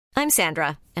I'm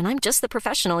Sandra, and I'm just the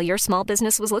professional your small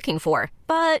business was looking for.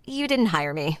 But you didn't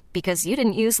hire me because you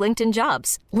didn't use LinkedIn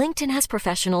Jobs. LinkedIn has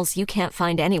professionals you can't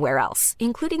find anywhere else,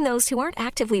 including those who aren't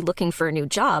actively looking for a new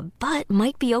job, but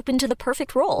might be open to the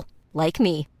perfect role, like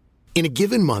me. In a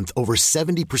given month, over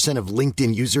 70% of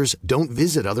LinkedIn users don't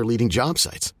visit other leading job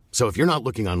sites. So if you're not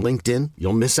looking on LinkedIn,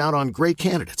 you'll miss out on great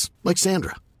candidates like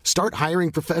Sandra. Start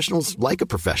hiring professionals like a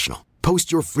professional.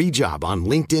 Post your free job on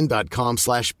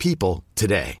linkedin.com/people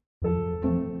today.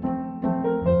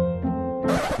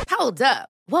 Hold up.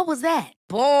 What was that?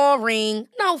 Boring.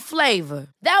 No flavor.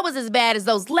 That was as bad as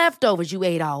those leftovers you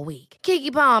ate all week.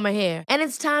 Keke Palmer here. And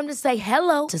it's time to say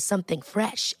hello to something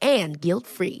fresh and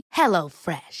guilt-free. Hello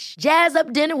Fresh. Jazz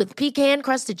up dinner with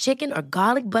pecan-crusted chicken or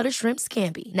garlic butter shrimp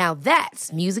scampi. Now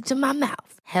that's music to my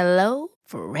mouth. Hello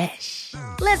Fresh.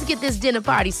 Let's get this dinner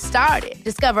party started.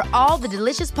 Discover all the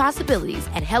delicious possibilities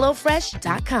at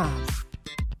hellofresh.com.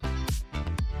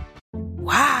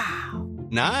 Wow.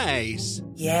 Nice.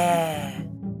 Yeah.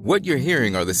 What you're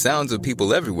hearing are the sounds of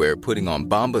people everywhere putting on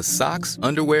Bombas socks,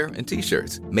 underwear, and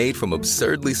T-shirts made from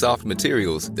absurdly soft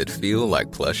materials that feel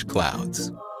like plush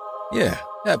clouds. Yeah,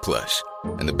 that plush.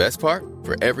 And the best part?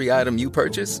 For every item you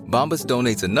purchase, Bombas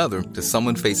donates another to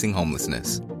someone facing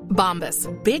homelessness. Bombas.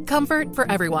 Big comfort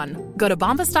for everyone. Go to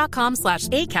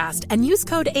bombas.com/ACAST and use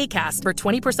code ACAST for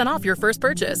 20% off your first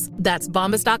purchase. That's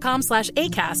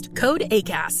bombas.com/ACAST. Code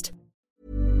ACAST.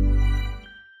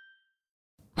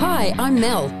 Hi, I'm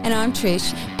Mel. And I'm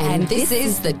Trish. And this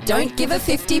is the Don't Give a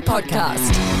 50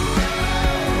 podcast.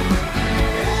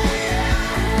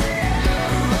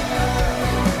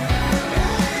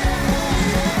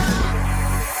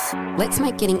 Let's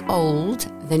make getting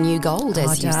old the new gold,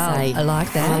 as you say. I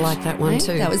like that. I like that one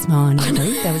too. That was mine.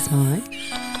 That was mine.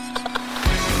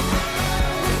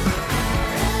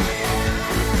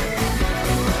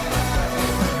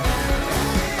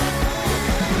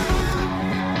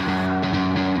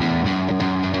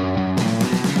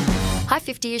 Hi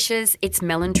 50-ishers, it's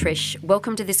Mel and Trish.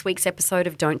 Welcome to this week's episode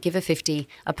of Don't Give a 50,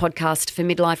 a podcast for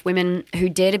midlife women who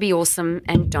dare to be awesome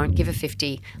and don't give a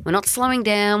 50. We're not slowing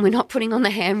down, we're not putting on the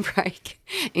handbrake.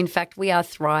 In fact, we are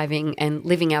thriving and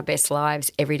living our best lives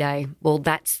every day. Well,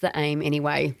 that's the aim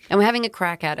anyway. And we're having a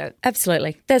crack at it.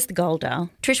 Absolutely. That's the goal, Dale.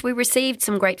 Trish, we received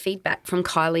some great feedback from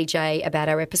Kylie J about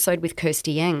our episode with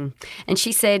Kirsty Yang. And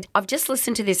she said, I've just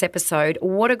listened to this episode.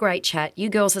 What a great chat. You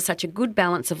girls are such a good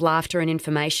balance of laughter and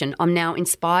information. I'm now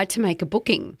inspired to make a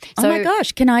booking. Oh my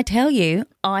gosh, can I tell you,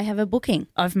 I have a booking.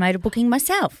 I've made a booking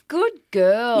myself. Good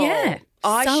girl. Yeah.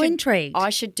 Intrigued.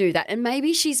 I should do that. And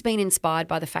maybe she's been inspired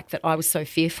by the fact that I was so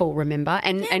fearful, remember?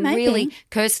 And maybe. Really,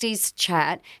 Kirsty's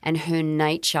chat and her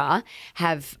nature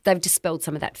they've dispelled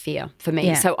some of that fear for me.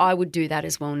 Yeah. So I would do that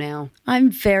as well now.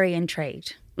 I'm very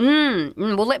intrigued.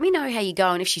 Well, let me know how you go.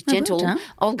 And if she's gentle,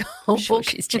 I'll I'm sure book.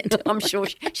 she's gentle. I'm sure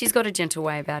she's got a gentle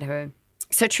way about her.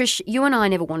 So, Trish, you and I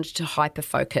never wanted to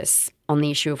hyper-focus on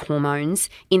the issue of hormones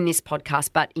in this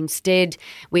podcast, but instead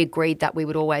we agreed that we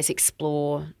would always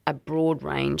explore a broad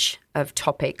range of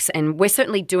topics, and we're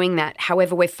certainly doing that.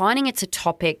 However, we're finding it's a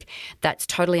topic that's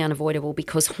totally unavoidable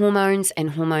because hormones and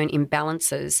hormone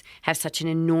imbalances have such an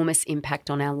enormous impact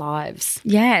on our lives.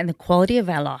 Yeah, and the quality of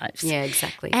our lives. Yeah,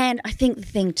 exactly. And I think the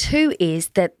thing too is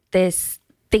that there's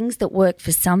things that work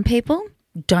for some people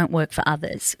don't work for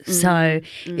others. So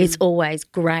it's always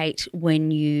great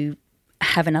when you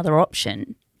have another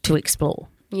option to explore.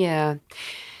 Yeah.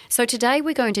 So today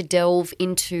we're going to delve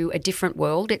into a different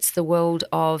world. It's the world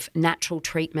of natural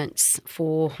treatments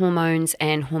for hormones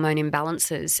and hormone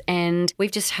imbalances. And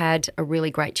we've just had a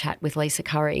really great chat with Lisa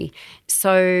Curry.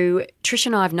 So Trish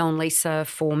and I have known Lisa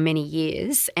for many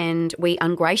years, and we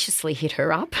ungraciously hit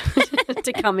her up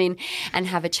to come in and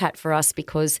have a chat for us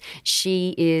because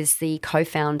she is the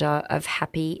co-founder of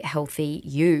Happy Healthy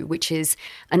You, which is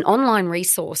an online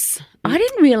resource. I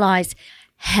didn't realise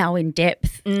how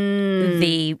in-depth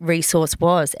the resource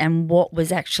was and what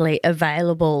was actually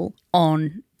available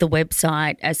on the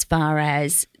website as far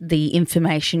as the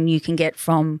information you can get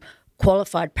from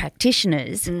qualified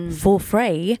practitioners for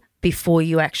free before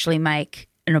you actually make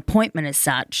an appointment as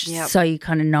such. Yep. So you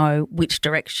kind of know which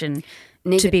direction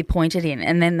to be pointed in.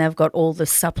 And then they've got all the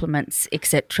supplements,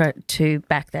 etc., to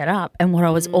back that up. And what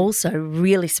I was also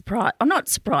really surprised, I'm not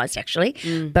surprised actually,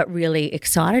 but really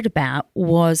excited about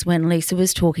was when Lisa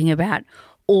was talking about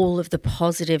all of the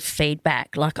positive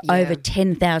feedback, like over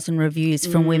 10,000 reviews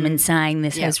from women saying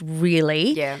this has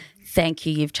really thank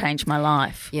you, you've changed my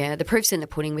life. Yeah, the proof's in the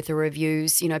pudding with the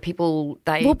reviews. You know, people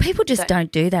just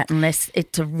don't do that unless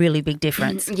it's a really big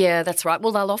difference. Yeah, that's right.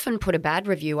 Well, they'll often put a bad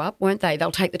review up, won't they?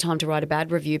 They'll take the time to write a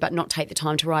bad review but not take the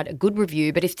time to write a good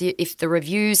review. But if the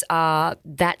reviews are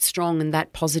that strong and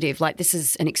that positive, like this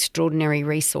is an extraordinary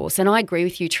resource. And I agree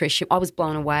with you, Trish. I was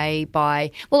blown away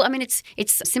by, well, I mean, it's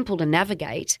simple to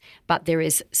navigate, but there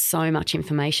is so much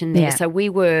information there. Yeah. So we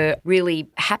were really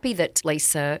happy that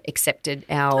Lisa accepted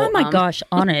our... Oh, my gosh,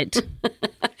 honoured.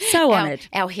 So honoured.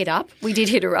 Our hit up. We did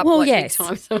hit her up yes.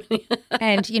 big time.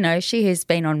 And, you know, she has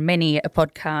been on many a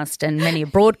podcast and many a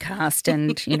broadcast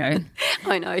and, you know.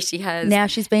 I know she has. Now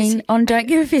she's been on Don't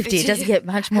Give a 50. It doesn't get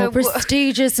much more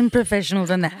prestigious and professional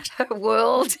than that. Her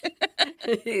world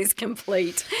is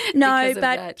complete. No,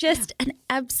 but just an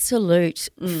absolute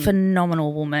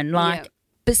phenomenal woman. Like,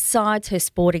 besides her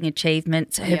sporting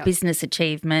achievements, her business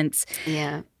achievements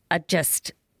are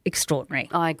just extraordinary.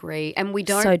 I agree. And we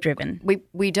don't... So driven.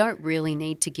 We don't really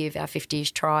need to give our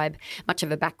 50s tribe much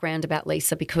of a background about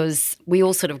Lisa because we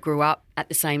all sort of grew up at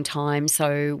the same time.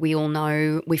 So we all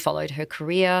know we followed her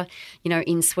career, you know,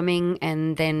 in swimming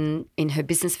and then in her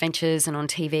business ventures and on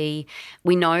TV.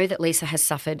 We know that Lisa has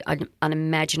suffered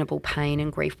unimaginable pain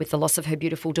and grief with the loss of her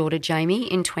beautiful daughter,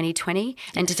 Jamie, in 2020.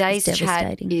 And today's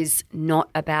chat is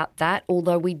not about that,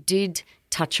 although we did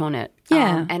touch on it.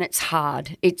 Yeah. And it's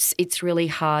hard. It's really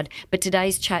hard. But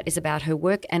today's chat is about her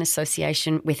work and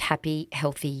association with Happy,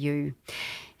 Healthy You.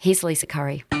 Here's Lisa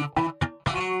Curry.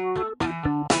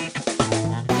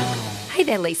 Hey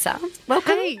there, Lisa.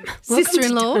 Welcome. Hey,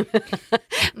 sister-in-law.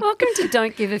 Welcome to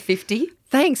Don't Give a 50.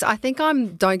 Thanks. I think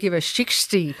I'm Don't Give a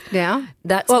 60 now.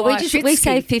 That's well, why we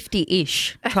say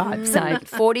 50-ish tribe. So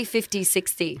 40, 50,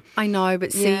 60. I know,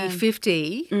 but see,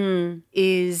 50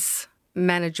 is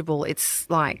manageable. It's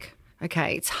like,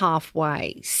 okay, it's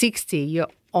halfway. 60, you're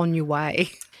on your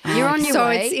way. You're on your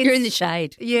way. You're in the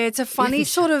shade. Yeah, it's a funny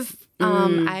sort of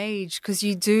age because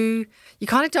you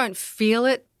kind of don't feel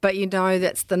it, but you know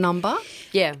that's the number.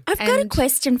 Yeah. I've got a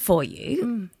question for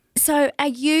you. So are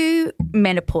you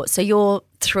menopause? So you're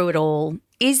through it all.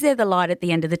 Is there the light at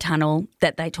the end of the tunnel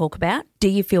that they talk about? Do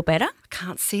you feel better? I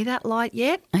can't see that light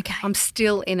yet. Okay. I'm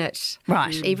still in it.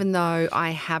 Right. Even though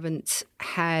I haven't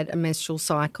had a menstrual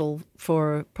cycle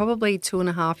for probably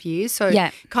 2.5 years. So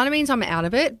it kind of means I'm out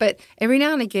of it. But every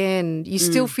now and again, you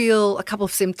still feel a couple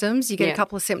of symptoms. You get a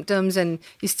couple of symptoms and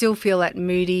you still feel that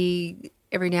moody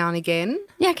every now and again.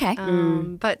 Yeah, okay.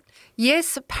 But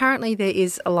yes, apparently there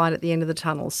is a light at the end of the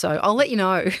tunnel. So I'll let you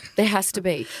know. There has to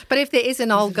be. But if there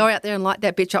isn't, I'll go out there and light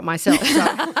that bitch up myself.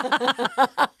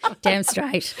 So. Damn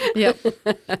straight. Yep.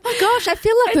 Oh, gosh, I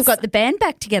feel like we've got the band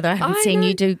back together. I haven't seen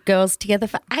you do girls together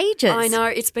for ages. I know.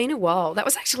 It's been a while. That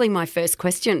was actually my first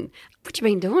question. What you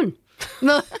been doing?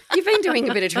 No. You've been doing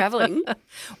a bit of travelling.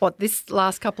 What, this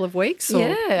last couple of weeks?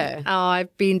 Yeah.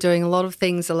 I've been doing a lot of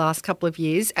things the last couple of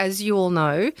years. As you all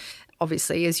know,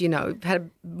 obviously, as you know,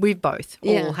 we've both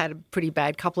all had a pretty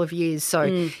bad couple of years.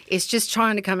 So it's just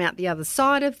trying to come out the other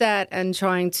side of that and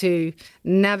trying to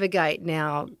navigate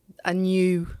now a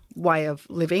new way of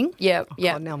living. Yeah,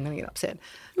 God, now I'm going to get upset.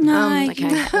 No,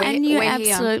 okay. and you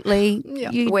absolutely,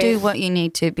 you do what you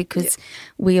need to because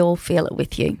we all feel it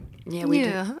with you. Yeah, we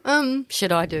do.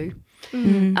 Should I do?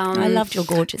 I loved your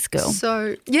gorgeous girl.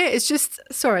 So, yeah, it's just,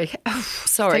 sorry.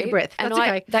 Sorry. Take a breath. That's and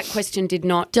okay. That question did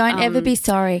not... Don't ever be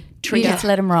sorry. trigger. You just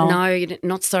let them roll. No, you're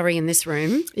not sorry in this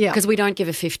room. Yeah. Because we don't give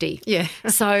a 50. Yeah.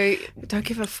 So... Don't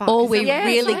give a fuck. Or we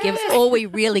really give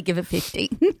a 50.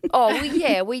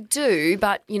 We do,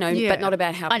 but, you know, but not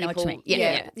about how I people... know what you mean.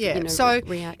 Yeah. You know, so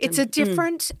react it's and- a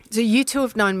different... So you two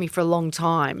have known me for a long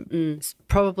time,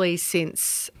 probably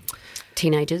since...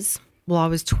 Teenagers. Well, I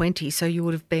was 20, so you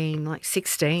would have been like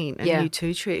 16 and you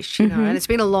too, Trish, you know, and it's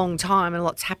been a long time and a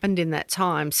lot's happened in that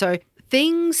time. So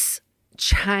things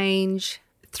change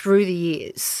through the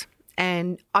years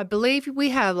and I believe we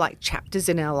have like chapters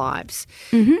in our lives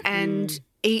and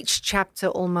each chapter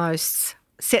almost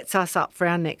sets us up for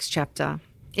our next chapter.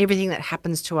 Everything that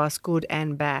happens to us, good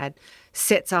and bad,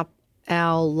 sets up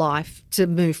our life to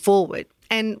move forward.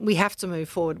 And we have to move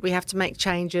forward. We have to make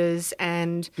changes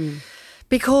and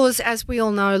because as we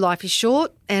all know, life is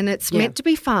short and it's meant to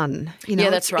be fun. You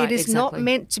know, that's right. It is not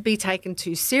meant to be taken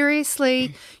too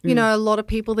seriously. You know, a lot of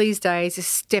people these days are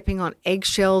stepping on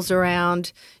eggshells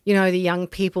around, you know, the young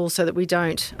people so that we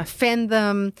don't offend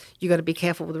them. You got to be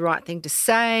careful with the right thing to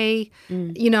say,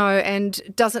 you know, and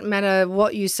it doesn't matter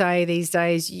what you say these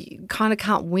days, you kind of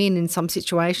can't win in some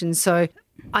situations. So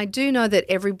I do know that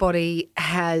everybody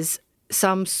has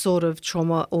some sort of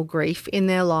trauma or grief in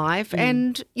their life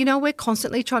and, you know, we're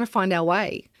constantly trying to find our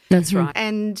way. That's right.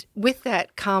 And with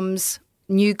that comes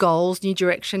new goals, new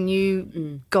direction,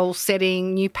 new goal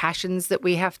setting, new passions that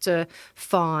we have to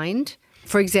find.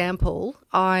 For example,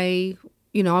 I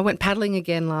went paddling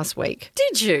again last week.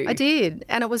 Did you? I did,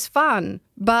 and it was fun.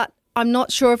 But I'm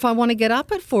not sure if I want to get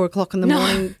up at 4 o'clock in the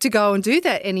morning to go and do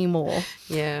that anymore.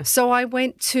 Yeah. So I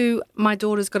went to, my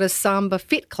daughter's got a Samba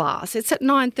fit class. It's at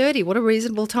 9:30. What a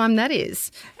reasonable time that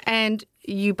is. And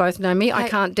you both know me. I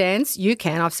can't dance. You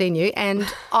can. I've seen you. And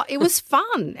it was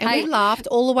fun. And we laughed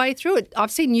all the way through it. I've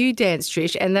seen you dance,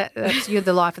 Trish, and that's you're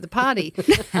the life of the party.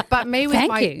 But me with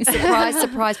Thank you.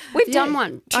 Surprise. We've done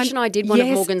one. Trish and I did one of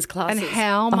Morgan's classes. And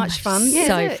how much fun.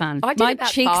 So fun. My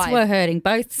cheeks 5. were hurting.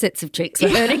 Both sets of cheeks were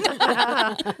hurting.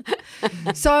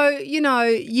 So,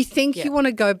 you think you want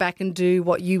to go back and do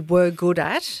what you were good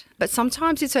at, but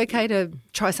sometimes it's okay to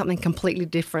try something completely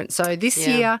different. So this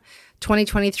year,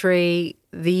 2023,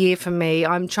 the year for me,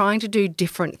 I'm trying to do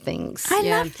different things. I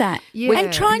love that. Yeah.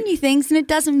 And try new things, and it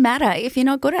doesn't matter if you're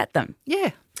not good at them.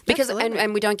 Yeah. Because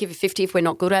and we don't give a 50 if we're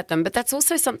not good at them. But that's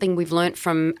also something we've learnt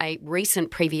from a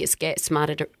recent previous guest,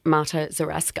 Marta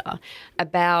Zaraska,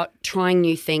 about trying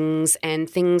new things and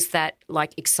things that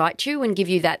like excite you and give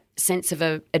you that sense of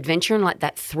adventure and like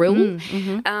that thrill.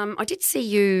 I did see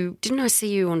you, didn't I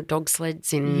see you on dog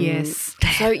sleds in? Yes.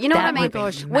 So you know what I mean?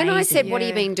 Gosh, when I amazing, said, what have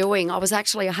you been doing? I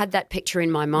had that picture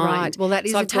in my mind. Right. Well, that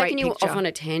is so a I've great taken you picture. off on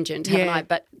a tangent, haven't I?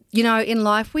 But in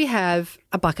life we have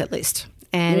a bucket list.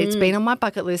 And it's been on my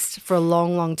bucket list for a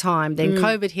long, long time. Then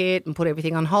COVID hit and put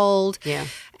everything on hold. Yeah.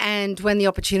 And when the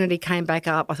opportunity came back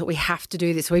up, I thought we have to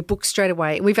do this. So we booked straight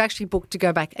away. We've actually booked to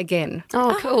go back again.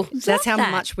 Oh, cool. That's how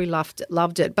much we loved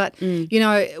it. But,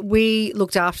 we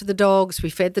looked after the dogs. We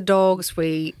fed the dogs.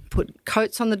 We put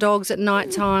coats on the dogs at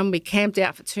night time. We camped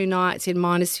out for 2 nights in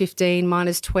 -15,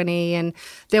 -20. And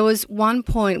there was one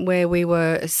point where we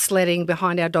were sledding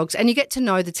behind our dogs. And you get to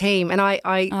know the team. And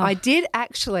I did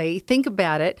actually think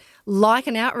about it like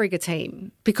an outrigger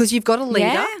team, because you've got a leader.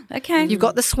 Yeah, okay. You've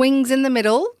got the swings in the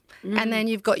middle, and then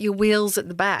you've got your wheels at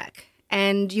the back.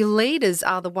 And your leaders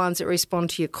are the ones that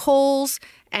respond to your calls,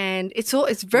 and it's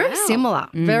very similar,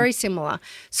 very similar.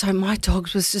 So my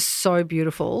dogs was just so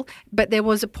beautiful. But there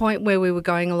was a point where we were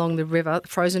going along the river,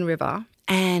 frozen river,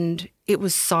 and it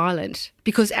was silent,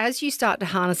 because as you start to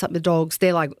harness up the dogs,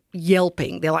 they're like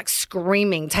yelping, they're like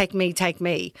screaming, take me, take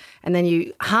me. And then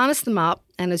you harness them up,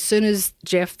 and as soon as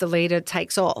Jeff, the leader,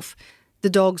 takes off, the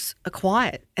dogs are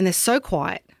quiet, and they're so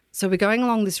quiet. So we're going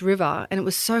along this river, and it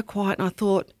was so quiet, and I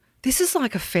thought, this is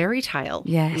like a fairy tale.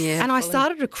 Yes. Yeah, and I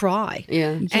started to cry.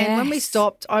 Yeah. And when we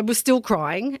stopped, I was still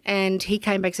crying, and he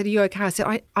came back and said, are you okay? I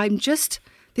said,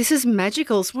 this is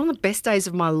magical. It's one of the best days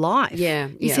of my life. Yeah.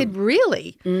 He said,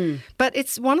 really? But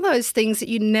it's one of those things that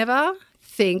you never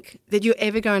think that you're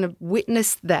ever going to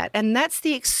witness that. And that's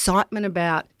the excitement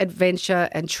about adventure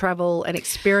and travel and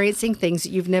experiencing things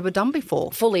that you've never done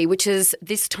before. Fully, which is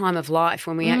this time of life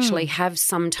when we actually have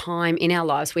some time in our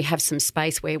lives, we have some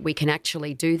space where we can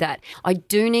actually do that. I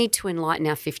do need to enlighten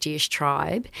our 50-ish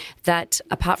tribe that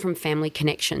apart from family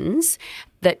connections,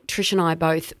 that Trish and I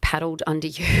both paddled under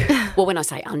you. Well, when I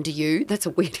say under you, that's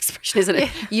a weird expression, isn't it?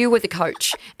 Yeah. You were the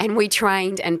coach, and we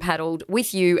trained and paddled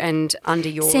with you and under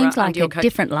your Seems like your a coach.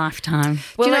 different lifetime.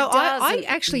 Well, Do you know, it does. I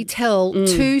actually tell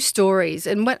 2 stories,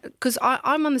 and because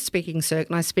I'm on the speaking circuit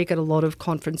and I speak at a lot of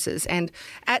conferences, and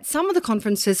at some of the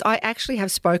conferences I actually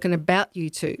have spoken about you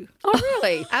two. Oh,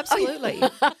 really? Absolutely.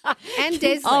 And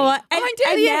Desley.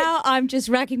 And now I'm just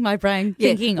racking my brain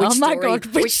thinking, which oh my story? God,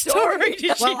 which story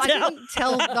did Well, she I tell? didn't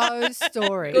tell those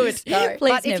stories. Good. No.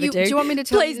 Please But never do. Do you want me to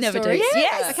tell Please you the never do. stories?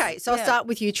 Yes. Okay, so I'll start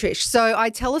with you, Trish. So I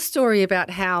tell a story about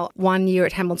how one year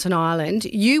at Hamilton Island,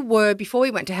 you were, before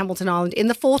we went to Hamilton Island, in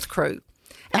the 4th crew.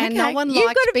 And no one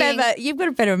liked You've got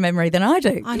a better memory than I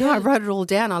do. I know, I wrote it all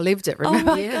down. I lived it,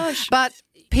 remember? Oh, my gosh. But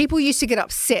people used to get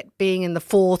upset being in the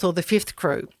 4th or the 5th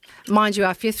crew. Mind you,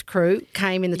 our 5th crew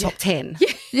came in the top 10.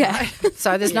 Yeah.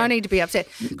 So there's no need to be upset.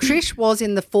 Trish was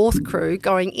in the 4th crew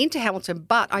going into Hamilton,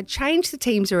 but I changed the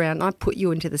teams around and I put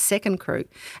you into the 2nd crew.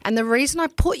 And the reason I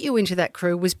put you into that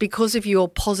crew was because of your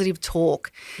positive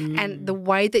talk and the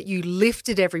way that you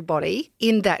lifted everybody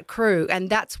in that crew. And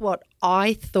that's what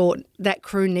I thought that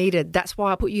crew needed. That's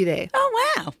why I put you there.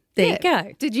 Oh, wow. There you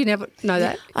go. Did you never know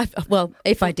that? Well,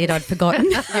 if I did, I'd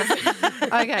forgotten.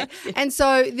 Okay. And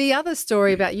so the other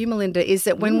story about you, Melinda, is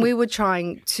that when we were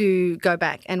trying to go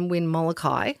back and win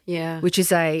Molokai, which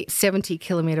is a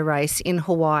 70-kilometre race in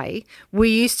Hawaii, we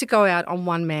used to go out on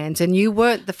one-mans, and you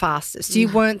weren't the fastest. You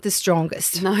weren't the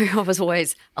strongest. No, I was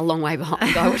always a long way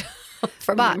behind.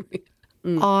 But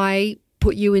I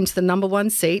put you into the number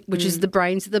 1 seat, which is the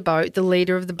brains of the boat, the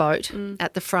leader of the boat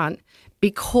at the front,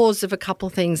 because of a couple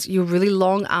of things. You're really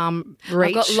long arm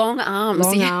reach. I've got long arms.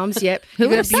 Long arms, yep.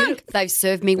 They've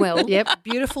served me well. Yep,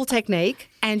 beautiful technique.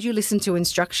 And you listen to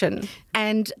instruction.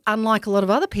 And unlike a lot of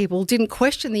other people, didn't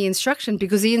question the instruction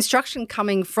because the instruction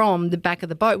coming from the back of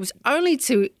the boat was only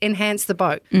to enhance the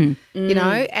boat, you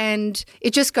know, and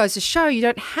it just goes to show you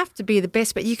don't have to be the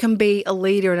best, but you can be a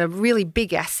leader and a really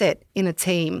big asset in a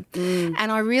team.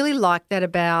 And I really like that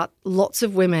about lots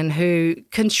of women who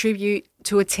contribute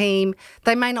to a team.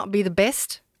 They may not be the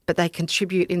best, but they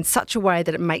contribute in such a way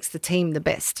that it makes the team the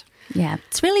best. Yeah,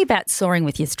 it's really about soaring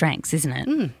with your strengths, isn't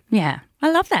it? Yeah,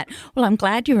 I love that. Well, I'm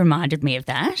glad you reminded me of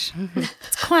that.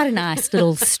 It's quite a nice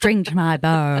little string to my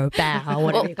bow,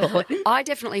 whatever you call it. I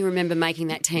definitely remember making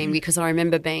that team because I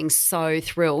remember being so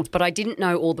thrilled, but I didn't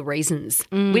know all the reasons.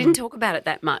 We didn't talk about it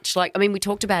that much. Like, I mean, we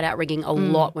talked about outrigging a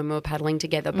lot when we were paddling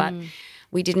together, but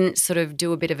we didn't sort of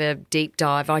do a bit of a deep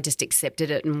dive. I just accepted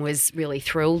it and was really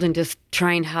thrilled and just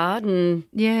trained hard. And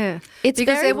it's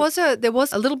because there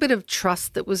was a little bit of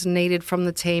trust that was needed from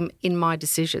the team in my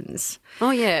decisions.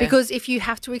 Oh, yeah. Because if you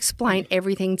have to explain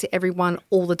everything to everyone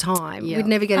all the time, we'd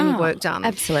never get any work done.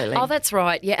 Absolutely. Oh, that's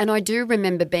right. Yeah, and I do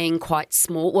remember being quite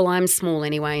small. Well, I'm small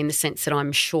anyway in the sense that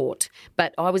I'm short,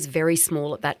 but I was very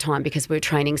small at that time because we were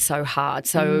training so hard.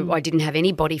 So I didn't have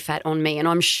any body fat on me. And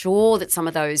I'm sure that some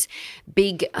of those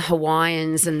big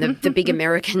Hawaiians and the big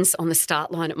Americans on the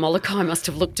start line at Molokai must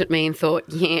have looked at me and thought,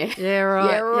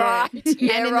 right.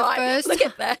 Look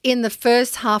at that. In the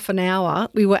first half an hour,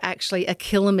 we were actually a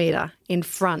kilometre in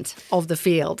front of the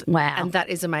field. Wow. And that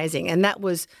is amazing. And that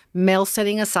was Mel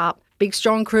setting us up, big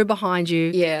strong crew behind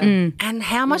you. Yeah. And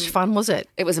how much fun was it?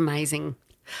 It was amazing.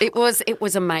 It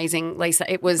was amazing, Lisa.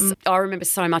 It was. I remember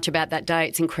so much about that day.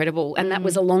 It's incredible, and that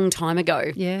was a long time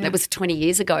ago. Yeah, that was 20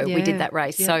 years ago. We did that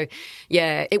race. Yeah. So,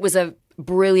 yeah, it was a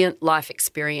brilliant life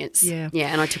experience. Yeah,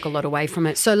 and I took a lot away from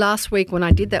it. So last week when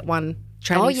I did that one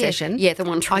training session, the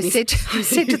one training. I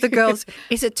said to the girls,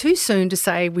 "Is it too soon to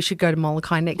say we should go to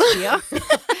Molokai next year?"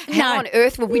 How on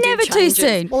earth will we never do changes? too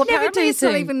soon? Well, Never apparently too it's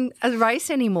not soon. even a race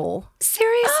anymore.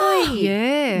 Seriously?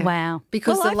 Yeah. Wow.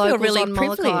 Because Well, I the feel locals really on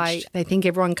Molokai, privileged. they think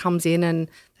everyone comes in and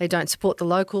they don't support the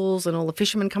locals and all the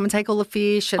fishermen come and take all the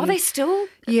fish. And Are they still?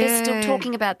 Yeah. They're still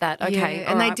talking about that. Okay. Yeah.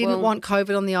 all And they right, didn't well, want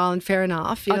COVID on the island, fair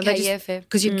enough. You know, Okay, yeah, fair.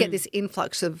 Because you'd get this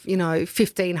influx of,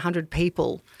 1,500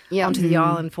 people Yeah. onto the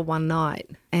island for one night.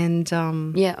 And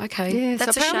Yeah. Okay. Yeah, so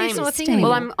That's a apparently shame. it's not a thing anymore.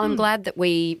 Well, I'm glad that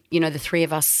we, the three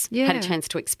of us had a chance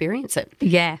to experience it.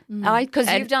 Yeah.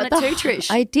 Because you've done it too,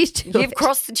 Trish. I did do You've it.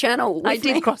 crossed the channel. I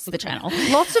did cross the channel.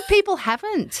 lots of people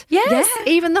haven't. Yes.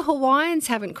 Even the Hawaiians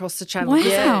haven't crossed the channel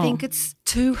because Wow. they think it's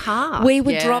too hard. We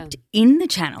were Yeah. dropped in the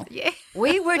channel. yeah.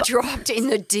 We were dropped in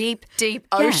the deep, deep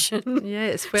ocean.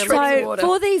 Yes. We're So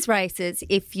for these races,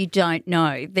 if you don't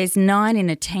know, there's 9 in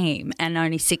a team and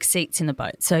only 6 seats in the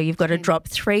boat. So you've got to drop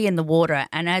 3 in the water,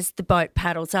 and as the boat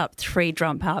paddles up, 3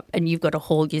 jump up, and you've got to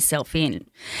haul yourself in.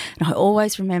 And I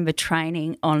always remember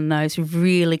training on those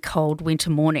really cold winter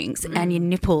mornings, and your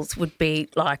nipples would be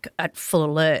like at full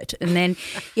alert, and then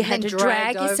you had then to drag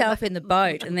dragged over. yourself in the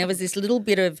boat, and there was this little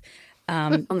bit of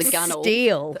On the gunnel.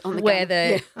 steel On the where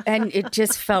gunnel. and it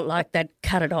just felt like they'd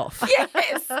cut it off.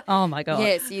 Yes. Oh my god!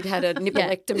 Yes, you'd had a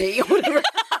nipplectomy or whatever.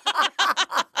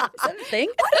 Is that a thing?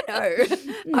 I don't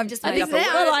know. I've just made up a word.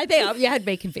 Well, I think you had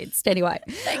me convinced anyway.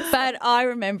 But I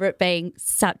remember it being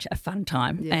such a fun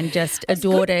time and just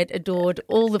adored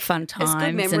all the fun times. It's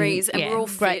good memories, and yeah, we're all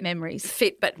great memories.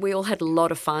 Fit, but we all had a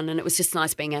lot of fun, and it was just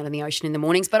nice being out in the ocean in the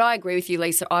mornings. But I agree with you,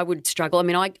 Lisa. I would struggle. I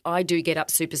mean, I do get up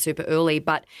super, super early,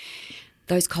 but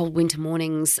those cold winter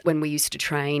mornings when we used to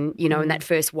train, and that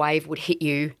first wave would hit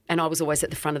you, and I was always at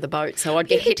the front of the boat, so I'd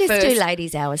get You hit just first. do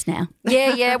ladies' hours now.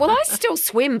 Yeah. Well, I still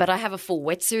swim, but I have a full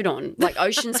wetsuit on, like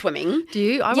ocean swimming. Do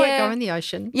you? I won't go in the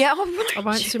ocean. Yeah, I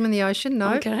won't swim in the ocean,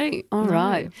 no. Okay, all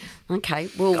right. Okay,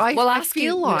 well, I ask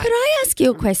feel you. like- Could I ask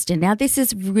you a question? Now, this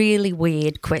is really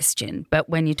weird question, but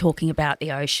when you're talking about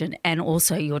the ocean and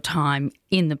also your time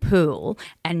in the pool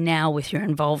and now with your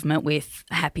involvement with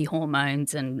Happy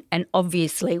Hormones and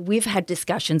obviously we've had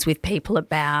discussions with people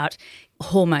about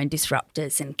hormone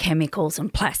disruptors and chemicals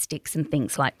and plastics and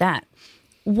things like that.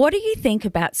 What do you think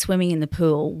about swimming in the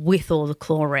pool with all the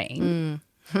chlorine?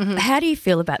 How do you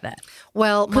feel about that?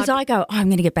 Well, Because I go, I'm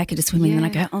going to get back into swimming, and I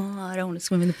go, I don't want to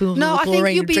swim in the pool. No, with I the think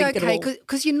chlorine you'll and be drink it okay all."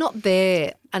 because you're not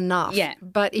there enough. Yeah.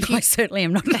 But if you, I certainly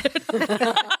am not.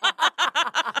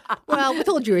 well, with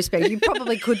all due respect, you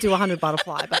probably could do 100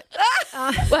 butterfly, but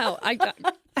Well, I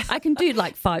can do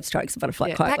like 5 strokes of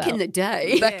butterfly quite Back well. in the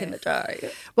day. Back in the day.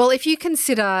 well, if you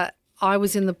consider I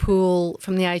was in the pool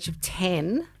from the age of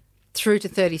 10 through to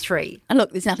 33. And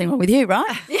look, there's nothing wrong with you,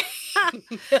 right?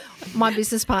 My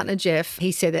business partner, Jeff,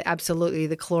 he said that absolutely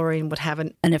the chlorine would have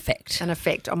an effect.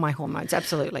 On my hormones,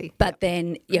 absolutely. But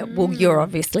then, well, you're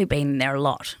obviously been in there a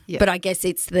lot. Yeah. But I guess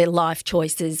it's the life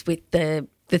choices with the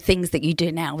things that you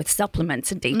do now with supplements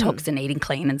and detox and eating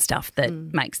clean and stuff that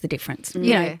makes the difference.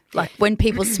 You know, like when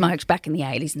people smoked back in the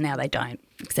 80s and now they don't,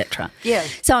 etc. Yeah.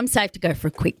 So I'm safe to go for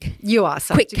a quick. You are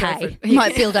safe quick to go K. for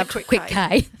Might build up to a quick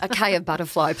K. A K of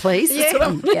butterfly, please.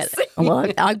 Yeah. Well,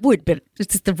 I would, but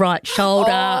it's the right shoulder.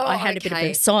 I had a bit of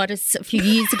bursitis a few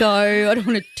years ago. I don't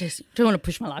want to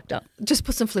push my luck up. Just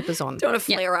put some flippers on. Don't want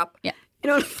to flare up. Yeah. You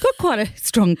know, I've got quite a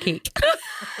strong kick.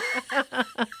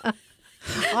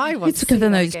 I want It's to because see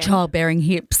that those again. childbearing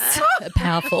hips are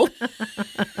powerful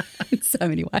in so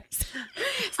many ways.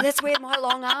 So that's where my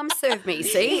long arms serve me,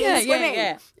 see? Yeah, In swimming.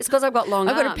 yeah. It's because I've got long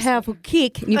I've arms. got a powerful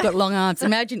kick and you've got long arms.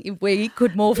 Imagine if we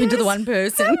could morph into the one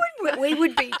person. We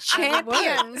would be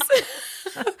champions.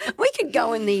 We could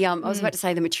go in the, I was about to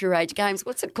say the mature age games.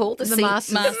 What's it called? The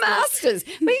Masters. The Masters.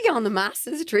 We could go on the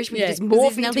Masters, Trish. We could just 'cause morph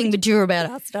there's into nothing mature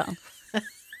about our stuff.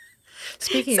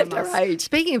 Speaking Except our age.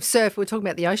 Speaking of surf, we were talking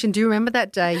about the ocean. Do you remember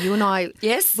that day you and I?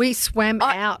 Yes. We swam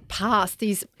out past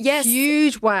these Yes.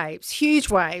 huge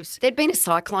waves. There'd been a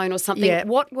cyclone or something. Yeah.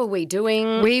 What were we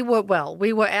doing? We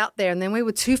were out there, and then we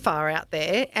were too far out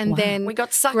there, and then We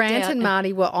got sucked Grant out. and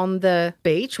Marty were on the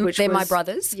beach, which They're was my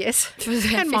brothers. Yes, For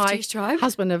the and my 50s tribe.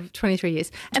 husband of 23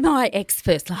 years. And my ex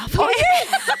first love.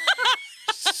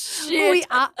 We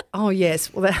are. Oh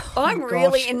yes. Well, I'm gosh.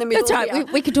 really in the middle That's right. here.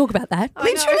 We could talk about that.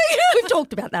 Literally. We've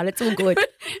talked about that. It's all good.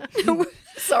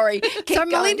 Sorry. Keep So going.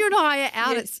 Melinda and I are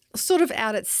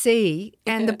out at sea,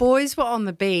 and the boys were on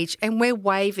the beach, and we're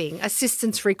waving.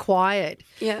 Assistance required.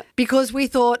 Yeah. Because we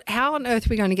thought, how on earth are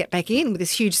we going to get back in with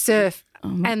this huge surf?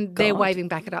 And they're God. waving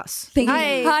back at us. Thinking,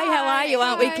 Hey, hi, how are you?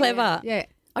 Aren't we clever? Yeah.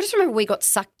 I just remember we got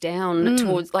sucked down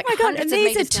towards like Oh my God, hundreds and of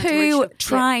these are metres down to two reach the-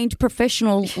 trained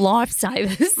professional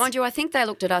lifesavers. Mind you, I think they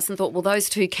looked at us and thought, well, those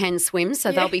two can swim,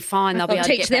 so they'll be fine. They'll be I'll able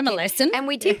teach to get them back a in. lesson. And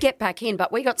we did get back in,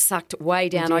 but we got sucked way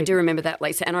down. I do remember that,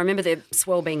 Lisa. And I remember the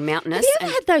swell being mountainous. Have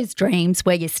you ever had those dreams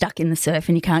where you're stuck in the surf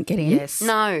and you can't get in? Yes.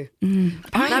 No.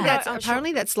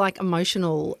 Apparently that's like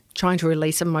emotional, trying to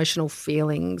release emotional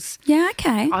feelings. Yeah,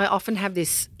 okay. I often have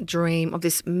this dream of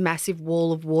this massive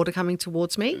wall of water coming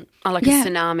towards me. I like Yeah. a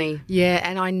tsunami. Yeah,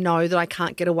 and I know that I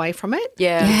can't get away from it.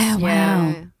 Yeah. Yeah,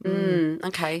 wow.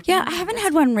 Okay. Yeah, I haven't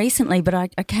had one recently, but I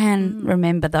can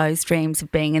remember those dreams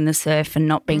of being in the surf and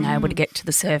not being able to get to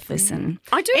the surface. And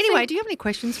I do Anyway, think- do you have any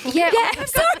questions for me? Yeah. yeah,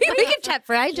 sorry, we can chat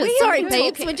for ages. We Sorry, are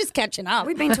peeps, talking- we're just catching up.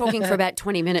 We've been talking for about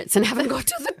 20 minutes and haven't got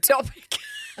to the topic.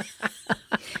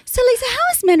 So, Lisa, how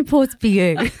is menopause for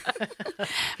you?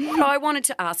 What I wanted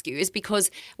to ask you is because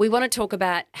we want to talk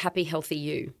about happy, healthy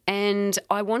you. And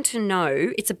I want to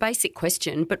know, it's a basic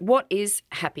question, but what is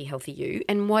happy, healthy you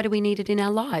and why do we need it in our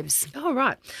lives? Oh,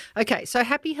 right. Okay, so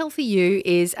Happy Healthy You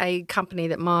is a company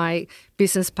that my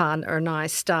business partner and I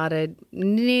started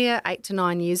near 8 to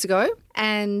 9 years ago.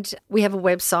 And we have a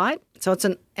website. So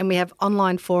and we have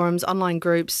online forums, online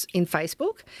groups in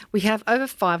Facebook. We have over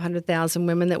 500,000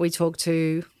 women that we talk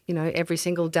to, every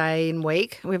single day and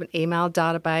week. We have an email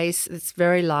database that's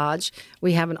very large.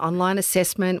 We have an online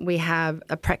assessment. We have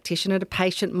a practitioner to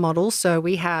patient model. So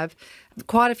we have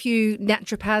quite a few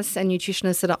naturopaths and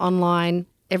nutritionists that are online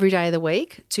every day of the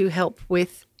week to help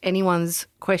with anyone's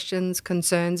questions,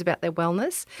 concerns about their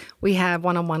wellness. We have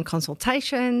one-on-one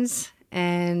consultations.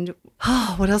 And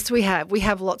what else do we have? We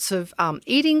have lots of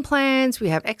eating plans. We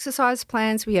have exercise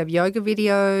plans. We have yoga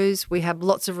videos. We have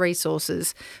lots of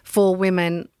resources for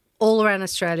women all around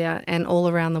Australia and all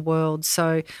around the world.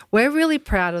 So we're really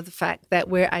proud of the fact that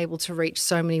we're able to reach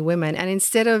so many women. And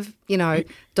instead of,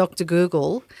 Dr.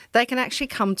 Google, they can actually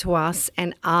come to us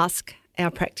and ask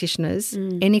our practitioners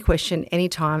any question,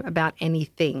 anytime about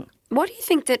anything. Why do you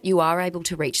think that you are able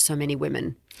to reach so many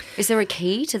women? Is there a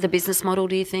key to the business model,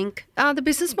 do you think? The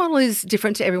business model is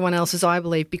different to everyone else's, I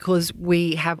believe, because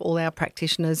we have all our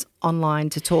practitioners online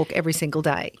to talk every single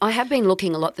day. I have been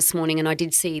looking a lot this morning and I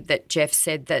did see that Jeff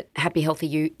said that Happy Healthy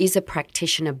You is a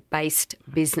practitioner-based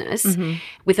business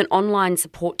with an online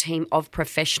support team of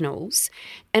professionals.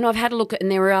 And I've had a look at,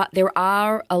 and there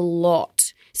are a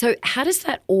lot. So how does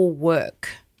that all work?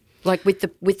 Like with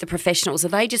the professionals, are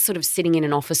they just sort of sitting in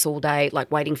an office all day,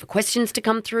 like waiting for questions to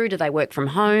come through? Do they work from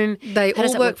home? They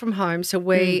all work from home. So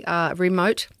we are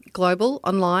remote, global,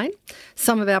 online.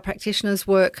 Some of our practitioners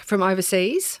work from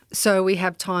overseas. So we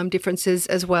have time differences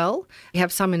as well. We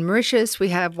have some in Mauritius. We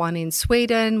have one in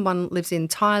Sweden. One lives in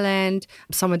Thailand.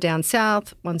 Some are down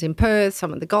south. One's in Perth.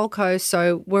 Some at the Gold Coast.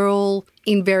 So we're all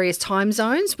in various time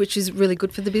zones, which is really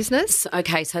good for the business.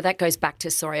 Okay, so that goes back to,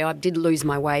 sorry, I did lose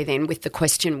my way then with the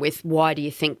question with why do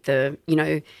you think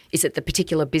is it the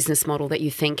particular business model that you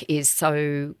think is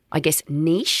so, I guess,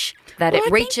 niche that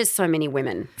it reaches so many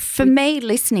women? For me,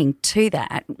 listening to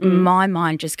that, my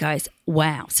mind just goes,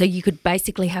 wow. So you could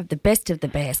basically have the best of the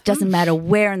best, doesn't matter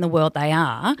where in the world they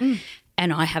are,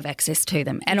 and I have access to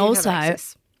them. And also,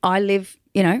 I live,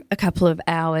 a couple of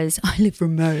hours. I live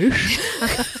remote.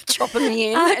 Chopping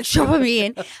me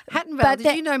in. Hatton Vale,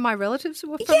 did you know my relatives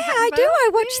were from Hatton I Vale? do. I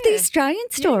watched the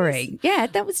Australian Story. Yes. Yeah,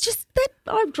 that was just that.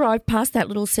 I drive past that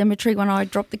little cemetery when I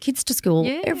drop the kids to school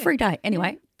every day.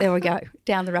 Anyway, there we go,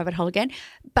 down the rabbit hole again.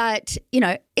 But,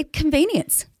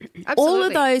 convenience. Absolutely. All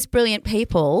of those brilliant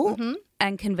people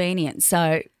and convenience.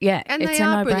 So, yeah, and it's they a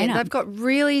are no-brainer. brilliant. They've got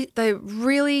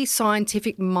really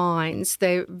scientific minds.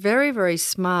 They're very, very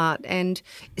smart. And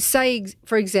say,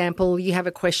 for example, you have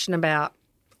a question about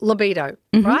libido,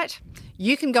 right?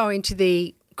 You can go into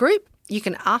the group, you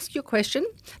can ask your question.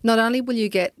 Not only will you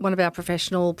get one of our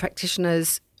professional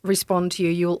practitioners respond to you,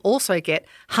 you'll also get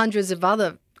hundreds of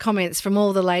other comments from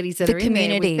all the ladies that are in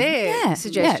there with their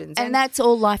suggestions. Yeah. And that's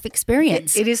all life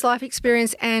experience. It is life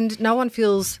experience, and no one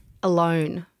feels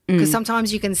alone. Because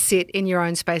sometimes you can sit in your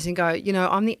own space and go,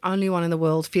 I'm the only one in the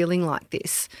world feeling like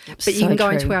this. But you can go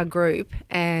into our group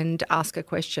and ask a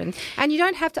question. And you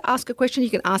don't have to ask a question. You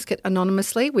can ask it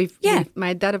anonymously. We've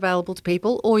made that available to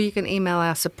people. Or you can email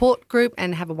our support group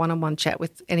and have a one-on-one chat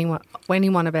with any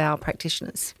one of our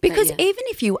practitioners. Because even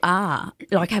if you are,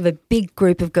 have a big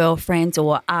group of girlfriends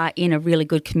or are in a really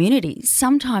good community,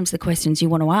 sometimes the questions you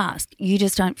want to ask, you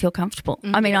just don't feel comfortable.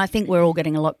 I mean, I think we're all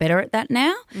getting a lot better at that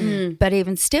now. But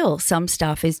even still, some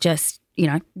stuff is just,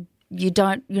 you're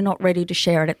not ready to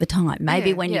share it at the time.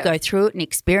 Maybe when you go through it and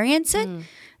experience it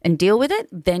and deal with it,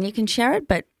 then you can share it.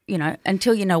 But,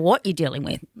 until you know what you're dealing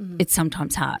with, it's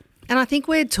sometimes hard. And I think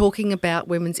we're talking about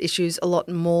women's issues a lot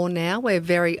more now. We're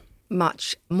very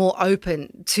much more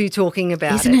open to talking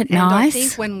about Isn't it nice? And I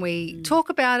think when we talk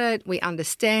about it, we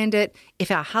understand it.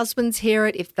 If our husbands hear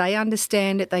it, if they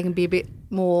understand it, they can be a bit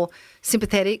more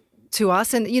sympathetic to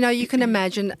us. And, you can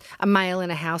imagine a male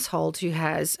in a household who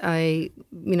has a,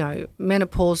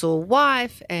 menopausal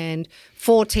wife and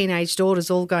 4 teenage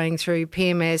daughters all going through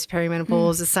PMS,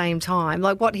 perimenopause, the same time,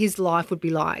 like what his life would be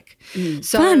like.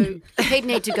 So Fun. He'd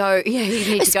need to go,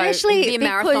 especially be a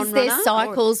marathon because their runner,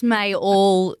 cycles may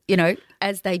all,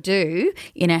 as they do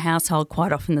in a household,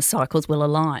 quite often the cycles will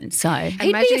align. So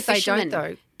imagine if they don't,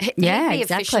 though. He'd be exactly.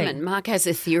 a fisherman. Mark has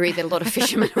a theory that a lot of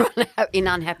fishermen are in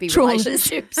unhappy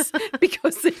relationships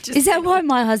because it just... Is that why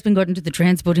my husband got into the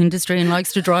transport industry and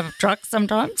likes to drive a truck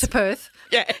sometimes? To Perth.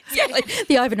 Yeah, exactly.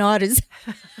 The overnighters.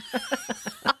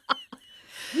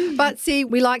 But see,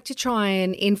 we like to try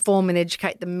and inform and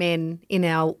educate the men in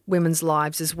our women's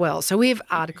lives as well. So we have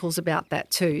articles about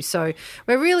that too. So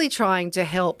we're really trying to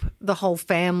help the whole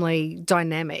family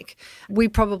dynamic. We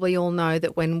probably all know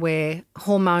that when we're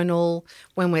hormonal,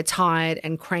 when we're tired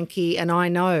and cranky, and I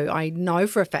know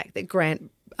for a fact that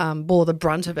Grant bore the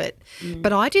brunt of it.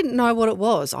 But I didn't know what it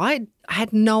was. I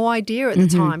had no idea at the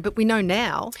time, but we know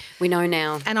now. We know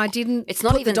now. And I didn't It's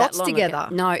not put even the dots that long together.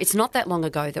 Ago. No, it's not that long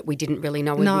ago that we didn't really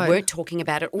know. No. We weren't talking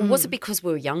about it. Or was it because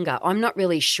we were younger? I'm not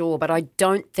really sure, but I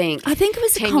don't think. I think it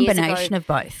was a combination of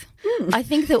both. I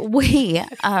think that we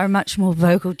are a much more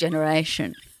vocal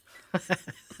generation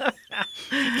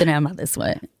than our mothers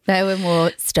were. They were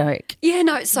more stoic. Yeah,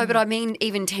 no, but I mean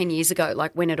even 10 years ago,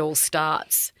 like when it all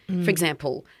starts, for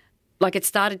example, like it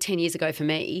started 10 years ago for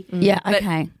me. Yeah,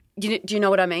 okay. Do you know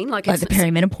what I mean? Like the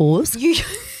perimenopause?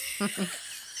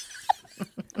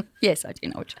 Yes, I do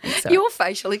know what you mean. Sorry. Your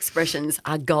facial expressions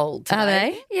are gold today. Are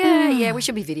they? Yeah. We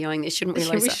should be videoing this, shouldn't we,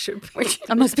 Lisa? We should.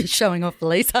 I must be showing off for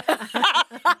Lisa.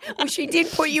 Well, she did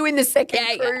put you in the second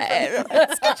crew. Yeah. She put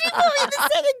me in the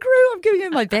second crew. I'm giving her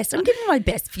my best. I'm giving her my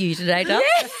best for you today, Dom.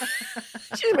 Yeah.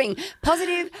 She's being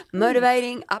positive,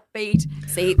 motivating, upbeat.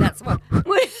 See, that's what.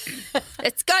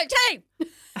 Let's go, team.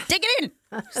 Dig it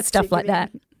in. Stuff like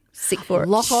that. Sick for it.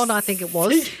 Lock on, I think it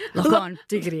was. Lock on.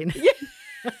 Dig it in.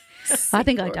 I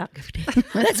think I ducked.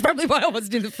 That's probably why I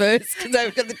wasn't in the first, because I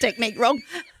got the technique wrong.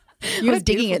 I was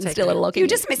digging it and still a locking. You were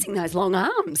just missing those long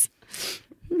arms.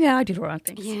 Yeah, I did all right,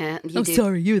 thanks. Yeah, I'm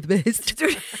sorry, you were the best.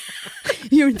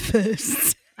 You're in the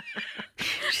first.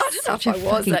 I don't know if I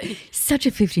was. Such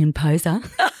a 50 poser.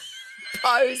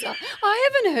 Poser. I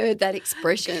haven't heard that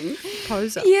expression.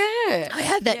 Poser. Yeah. I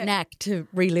have that knack to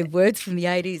relive words from the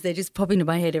 80s. They just pop into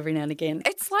my head every now and again.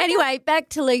 It's like anyway, back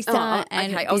to Lisa.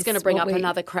 Okay, I was going to bring up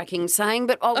another cracking saying,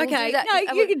 but we'll Okay, do that.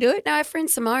 no, you can do it. No, our friend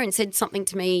Simone said something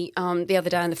to me the other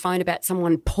day on the phone about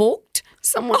someone porked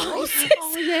someone else.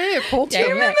 Oh, yeah, porked Do you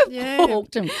them. remember Yeah.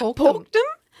 porked them? Porked them?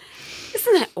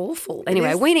 Isn't that awful?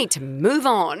 Anyway, we need to move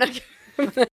on.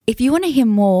 If you want to hear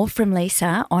more from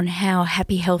Lisa on how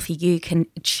happy, healthy you can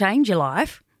change your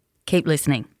life, keep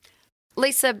listening.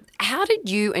 Lisa, how did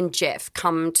you and Jeff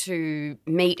come to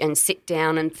meet and sit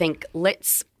down and think,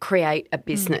 let's create a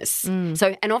business?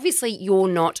 So, and obviously you're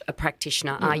not a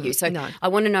practitioner, are you? So no. I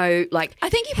want to know, like, I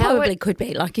think you how probably could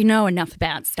be. Like, you know enough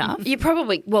about stuff. You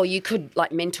probably, well, you could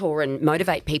like mentor and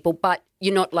motivate people, but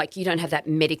you're not like, you don't have that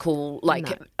medical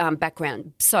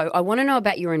background. So I want to know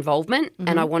about your involvement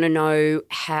and I want to know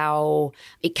how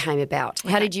it came about.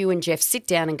 How did you and Jeff sit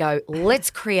down and go, let's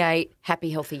create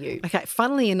Happy Healthy You? Okay,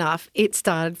 funnily enough, it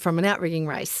started from an outrigging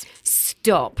race.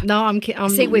 Stop. No, I'm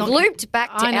See, we've looped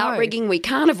back to I know. outrigging. We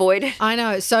can't avoid it. I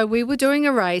know. So we were doing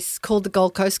a race called the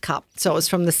Gold Coast Cup. So it was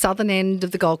from the southern end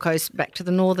of the Gold Coast back to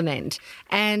the northern end.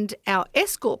 And our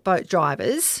escort boat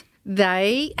drivers,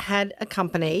 they had a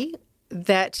company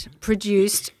that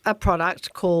produced a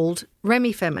product called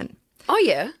Remifemin, Oh,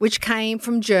 yeah. which came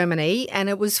from Germany, and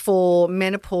it was for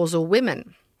menopausal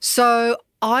women. So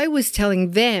I was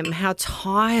telling them how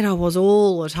tired I was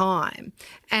all the time,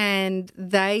 and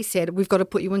they said, we've got to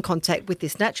put you in contact with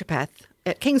this naturopath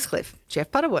at Kingscliff, Jeff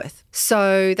Butterworth.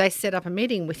 So they set up a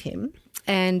meeting with him,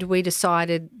 and we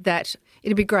decided that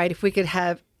it'd be great if we could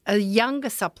have a younger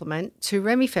supplement to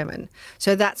Remifemin.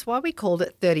 So that's why we called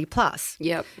it 30 plus.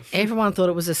 Yep. Everyone thought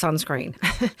it was a sunscreen.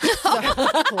 So,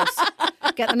 of course,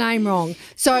 get the name wrong.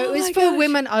 So it was for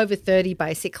women over 30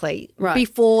 basically,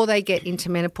 before they get into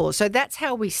menopause. So that's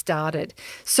how we started.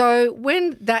 So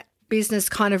when that business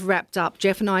kind of wrapped up,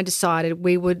 Jeff and I decided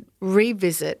we would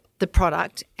revisit the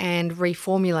product and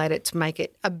reformulate it to make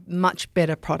it a much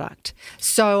better product.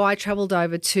 So I travelled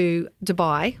over to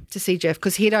Dubai to see Jeff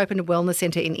because he had opened a wellness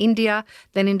centre in India,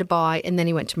 then in Dubai, and then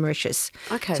he went to Mauritius.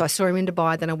 Okay. So I saw him in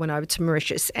Dubai, then I went over to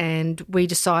Mauritius, and we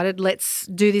decided let's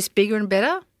do this bigger and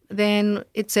better than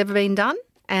it's ever been done,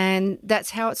 and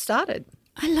that's how it started.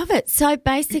 I love it. So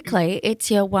basically, it's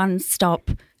your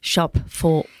one-stop shop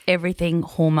for everything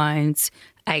hormones,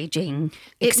 aging,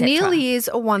 It etc. nearly is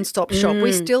a one-stop shop.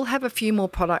 We still have a few more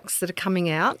products that are coming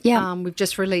out. Yeah. We've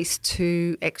just released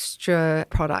 2 extra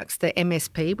products, the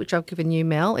MSP, which I've given you,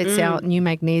 Mel. It's our new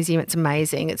magnesium. It's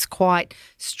amazing. It's quite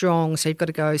strong, so you've got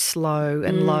to go slow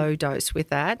and low dose with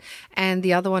that. And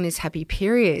the other one is Happy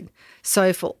Period.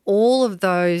 So for all of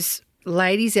those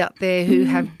ladies out there who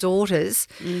have daughters,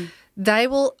 they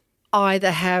will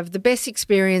either have the best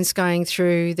experience going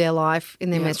through their life in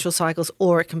their menstrual cycles,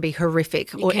 or it can be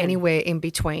horrific or anywhere in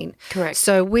between. Correct.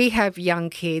 So we have young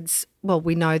kids, well,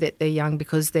 we know that they're young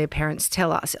because their parents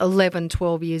tell us, 11,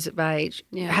 12 years of age,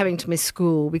 having to miss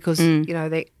school because, you know,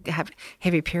 they have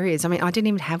heavy periods. I mean, I didn't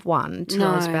even have one until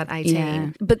I was about 18.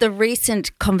 Yeah. But the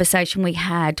recent conversation we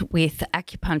had with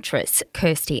acupuncturist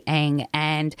Kirsty Eng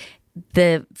and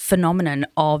the phenomenon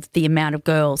of the amount of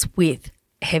girls with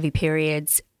heavy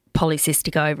periods,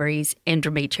 polycystic ovaries,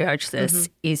 endometriosis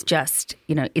is just,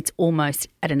 you know, it's almost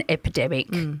at an epidemic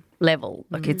level.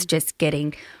 Like it's just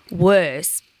getting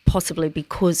worse, possibly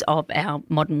because of our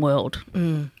modern world.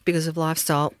 Because of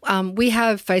lifestyle. We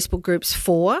have Facebook groups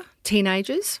for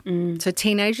teenagers. So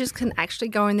teenagers can actually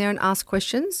go in there and ask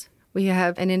questions. We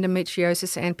have an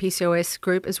endometriosis and PCOS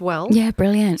group as well. Yeah,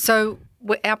 brilliant. So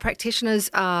our practitioners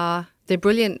they're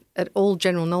brilliant at all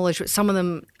general knowledge, but some of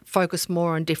them focus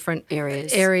more on different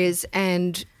areas,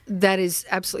 and that is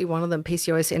absolutely one of them,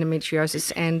 PCOS,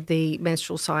 endometriosis, and the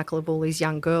menstrual cycle of all these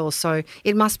young girls. So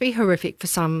it must be horrific for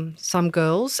some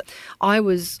girls. I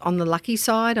was on the lucky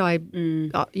side. I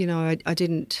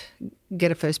didn't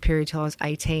get a first period till I was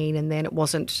 18, and then it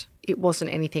wasn't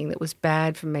anything that was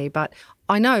bad for me. But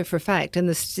I know for a fact, and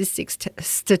the statistics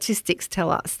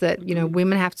tell us that, you know,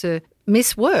 women have to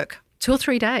miss work 2 or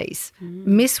 3 days,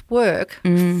 miss work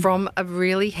from a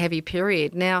really heavy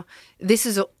period. Now, this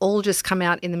has all just come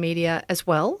out in the media as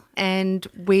well, and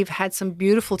we've had some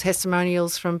beautiful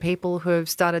testimonials from people who have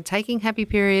started taking Happy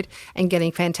Period and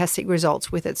getting fantastic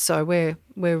results with it. So we're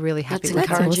really happy with it.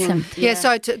 That's awesome. Yeah,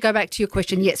 so to go back to your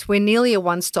question, yes, we're nearly a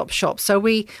one-stop shop. So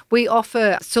we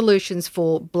offer solutions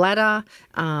for bladder,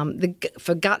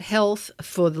 for gut health,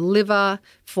 for the liver,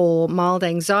 for mild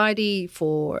anxiety,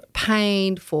 for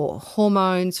pain, for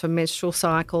hormones, for menstrual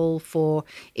cycle, for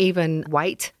even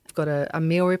weight, got a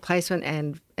meal replacement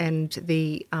and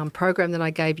the program that I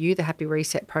gave you, the Happy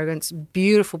Reset program. It's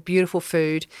beautiful, beautiful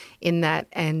food in that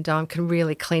and can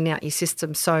really clean out your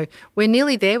system. So we're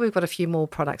nearly there. We've got a few more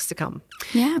products to come.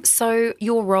 Yeah. So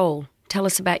your role. Tell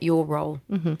us about your role.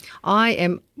 Mm-hmm. I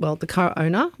am, the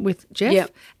co-owner with Jeff,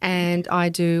 and I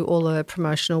do all the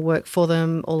promotional work for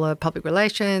them, all the public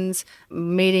relations,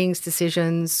 meetings,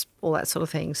 decisions, all that sort of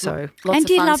thing. So, and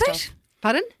do you love it?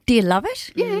 Pardon? Do you love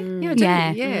it? Yeah, I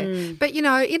do. Yeah. But,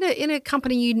 in a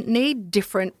company, you need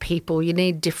different people. You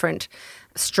need different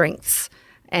strengths.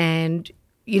 And,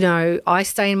 I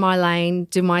stay in my lane,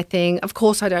 do my thing. Of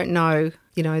course, I don't know,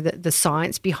 the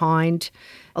science behind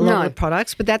a lot of the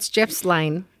products, but that's Jeff's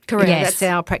lane. Correct. Yes. That's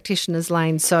our practitioner's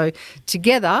lane. So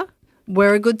together,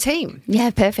 we're a good team. Yeah,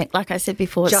 perfect. Like I said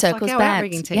before, just it circles like our back.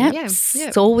 outrigging team. Yep. Yeah.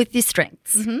 It's all with your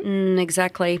strengths.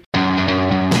 Exactly.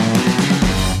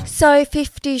 So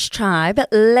 50s Tribe,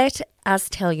 let us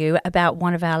tell you about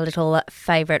one of our little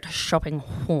favourite shopping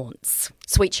haunts.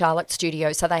 Sweet Charlotte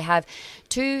Studio. So they have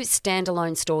 2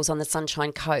 standalone stores on the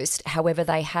Sunshine Coast. However,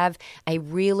 they have a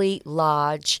really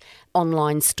large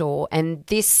online store. And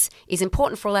this is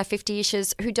important for all our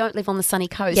 50-ishers who don't live on the sunny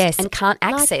coast and can't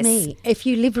access. Like me. If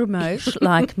you live remote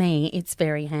like me, it's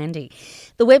very handy.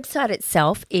 The website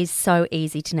itself is so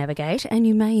easy to navigate, and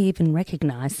you may even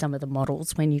recognise some of the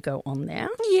models when you go on there.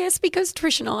 Yes, because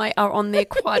Trish and I are on there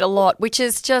quite a lot, which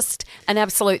is just an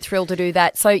absolute thrill to do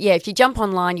that. So, yeah, if you jump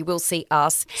online, you will see us.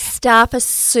 Staff are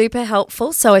super helpful.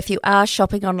 So if you are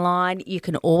shopping online, you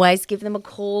can always give them a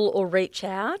call or reach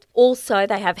out. Also,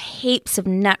 they have heaps of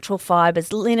natural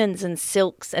fibres, linens and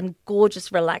silks and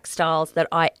gorgeous relaxed styles that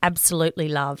I absolutely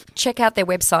love. Check out their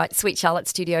website,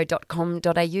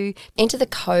 sweetcharlottestudio.com.au. Enter the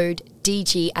code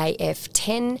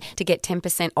DGAF10 to get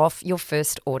 10% off your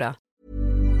first order.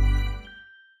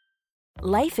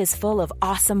 Life is full of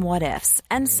awesome what-ifs,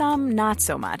 and some not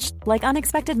so much, like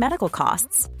unexpected medical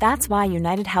costs. That's why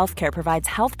United Healthcare provides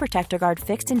Health Protector Guard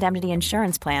fixed indemnity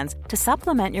insurance plans to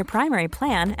supplement your primary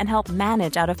plan and help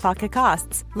manage out-of-pocket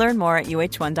costs. Learn more at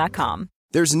uh1.com.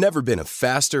 There's never been a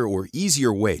faster or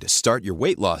easier way to start your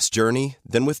weight loss journey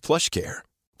than with PlushCare.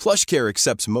 PlushCare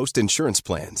accepts most insurance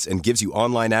plans and gives you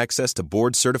online access to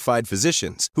board-certified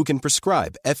physicians who can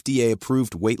prescribe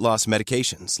FDA-approved weight loss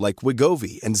medications like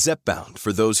Wegovy and Zepbound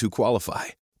for those who qualify.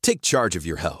 Take charge of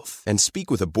your health and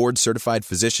speak with a board-certified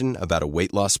physician about a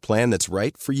weight loss plan that's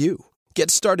right for you.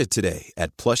 Get started today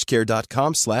at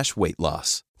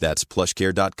plushcare.com/weight-loss. That's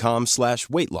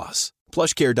plushcare.com/weight-loss.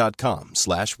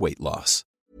 plushcare.com/weight-loss.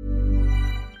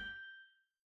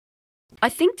 I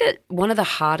think that one of the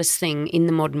hardest thing in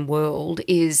the modern world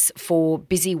is for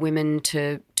busy women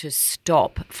to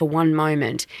stop for one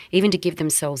moment, even to give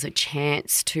themselves a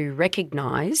chance to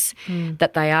recognise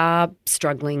that they are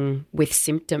struggling with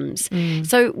symptoms.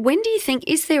 So when do you think,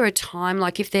 is there a time,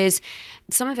 like if there's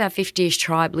some of our 50-ish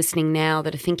tribe listening now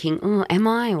that are thinking, oh, am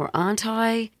I or aren't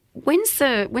I? When's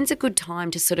a good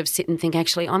time to sort of sit and think,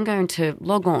 actually, I'm going to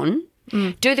log on,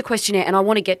 do the questionnaire, and I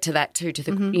want to get to that too, to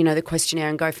the the questionnaire,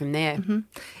 and go from there.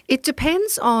 It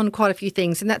depends on quite a few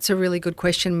things, and that's a really good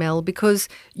question, Mel, because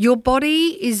your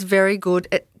body is very good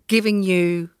at giving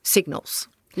you signals.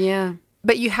 Yeah.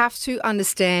 But you have to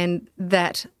understand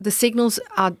that the signals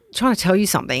are trying to tell you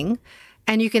something,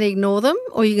 and you can ignore them,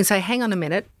 or you can say, hang on a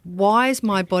minute, why is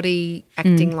my body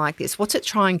acting like this? What's it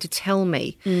trying to tell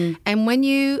me? And when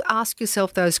you ask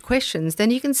yourself those questions,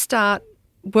 then you can start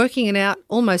working it out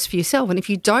almost for yourself. And if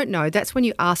you don't know, that's when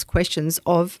you ask questions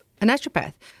of a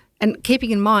naturopath. And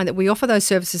keeping in mind that we offer those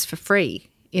services for free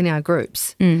in our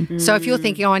groups. So if you're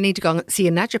thinking, I need to go and see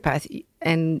a naturopath,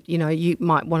 and, you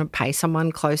might want to pay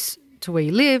someone close to where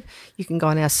you live, you can go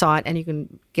on our site and you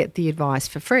can get the advice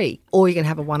for free. Or you can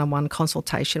have a one-on-one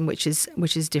consultation, which is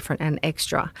different and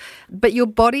extra. But your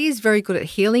body is very good at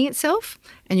healing itself,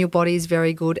 and your body is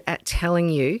very good at telling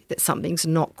you that something's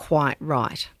not quite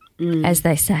right. As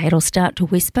they say, it'll start to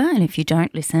whisper, and if you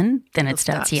don't listen, then it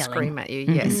starts yelling. Scream at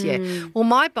you, yes, yeah. Well,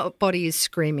 my body is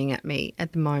screaming at me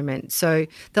at the moment. So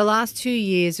the last 2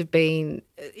 years have been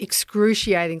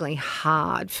excruciatingly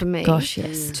hard for me. Gosh,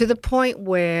 yes. To the point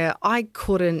where I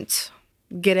couldn't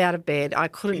get out of bed. I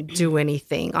couldn't do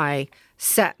anything. I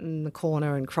sat in the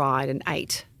corner and cried and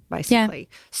ate, basically.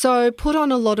 Yeah. So put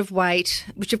on a lot of weight,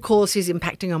 which of course is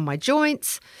impacting on my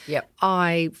joints. Yep.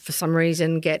 I, for some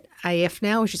reason, get AF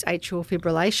now, which is atrial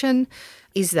fibrillation.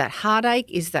 Is that heartache?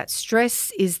 Is that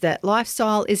stress? Is that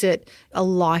lifestyle? Is it a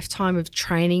lifetime of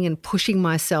training and pushing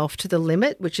myself to the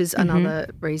limit, which is another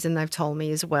reason they've told me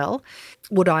as well?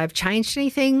 Would I have changed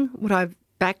anything? Would I have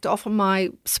backed off on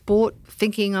my sport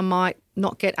thinking I might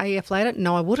not get AF later?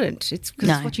 No, I wouldn't. It's because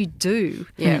it's what you do.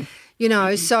 Yeah. You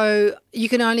know, so you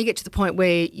can only get to the point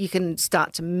where you can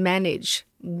start to manage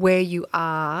where you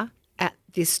are at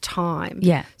this time.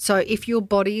 Yeah. So if your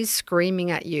body is screaming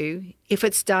at you, if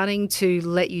it's starting to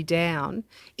let you down,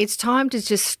 it's time to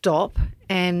just stop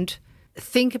and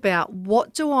think about,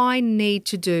 what do I need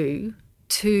to do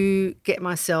to get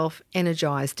myself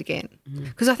energized again?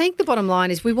 Because I think the bottom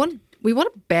line is we want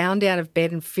to bound out of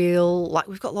bed and feel like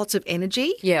we've got lots of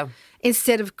energy. Yeah.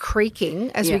 Instead of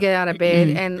creaking as we get out of bed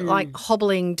and like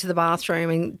hobbling to the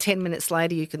bathroom, and 10 minutes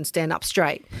later you can stand up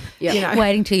straight. Yeah. You know?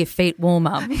 Waiting till your feet warm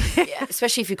up. Yeah,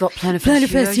 especially if you've got plantar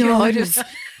fasciitis.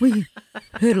 We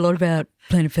heard a lot about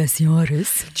plantar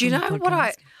fasciitis. Do you know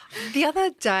what the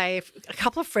other day, a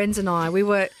couple of friends and I, we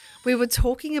were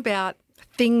talking about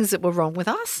things that were wrong with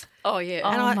us. Oh, yeah.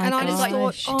 And I just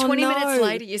thought, 20 minutes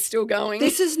later, you're still going.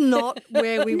 This is not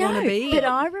where we want to be. But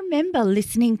I remember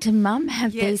listening to Mum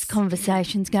have these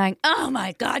conversations going, oh,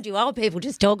 my God, you old people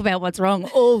just talk about what's wrong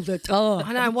all the time.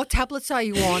 I know, what tablets are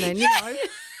you on? And, you know,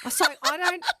 I was like,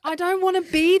 I don't want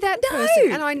to be that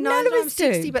person. And I know that I'm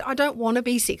 60, but I don't want to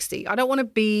be 60. I don't want to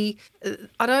be,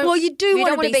 Well, you do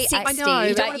want to be 60, I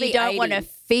know, but you don't want to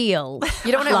feel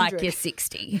like you're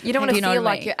 60. You don't want to feel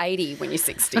like you're 80 when you're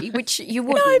 60, which you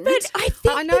wouldn't. No, but I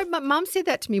think I know my mum said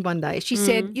that to me one day. She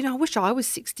said, you know, I wish I was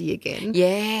 60 again.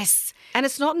 Yes. And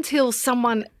it's not until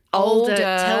someone older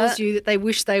tells you that they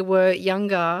wish they were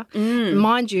younger.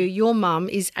 Mind you, your mum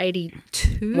is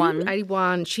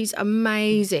 81. She's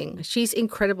amazing. She's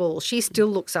incredible. She still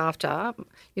looks after,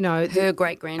 you know, her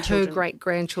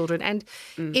great-grandchildren. And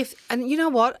and you know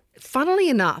what? Funnily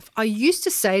enough, I used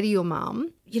to say to your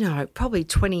mum, you know, probably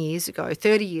 20 years ago,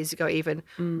 30 years ago even,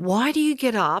 why do you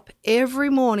get up every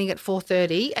morning at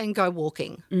 4:30 and go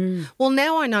walking? Well,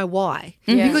 now I know why.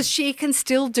 Because she can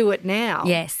still do it now.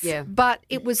 Yes. Yeah. But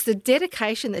it was the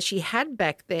dedication that she had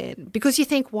back then, because you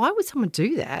think, why would someone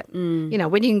do that, you know,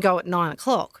 when you can go at 9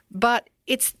 o'clock? But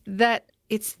it's that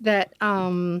it's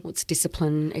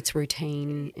discipline, it's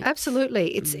routine. Absolutely.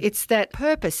 It's that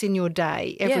purpose in your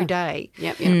day, every day.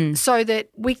 Yep. So that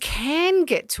we can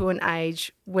get to an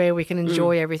age where we can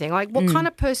enjoy everything. Like, what kind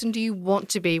of person do you want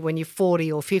to be when you're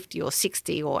 40 or 50 or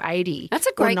 60 or 80? That's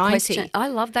a great question. I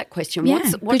love that question.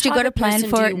 Yeah, what you've got to plan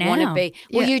for it now. Want to be?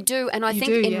 Well, you do. And I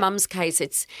think in Mum's case,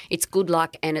 it's good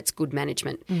luck and it's good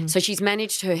management. So she's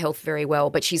managed her health very well,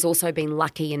 but she's also been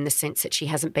lucky in the sense that she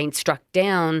hasn't been struck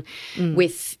down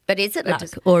with. But is it luck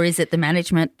or is it the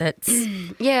management that's...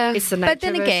 It's the nature. But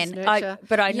then again,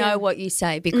 I know what you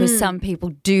say, because some people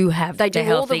do have the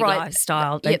healthy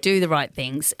lifestyle. They do the right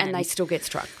things. And they still get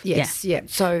struck. Yes, yeah.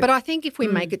 So, but I think if we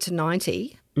make it to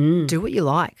 90, do what you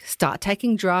like. Start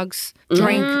taking drugs,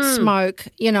 drink, smoke,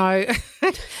 you know,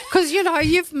 because, you know,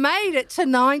 you've made it to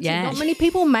 90. Yeah. Not many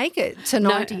people make it to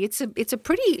 90. No. It's a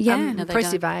pretty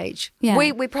impressive age. Yeah.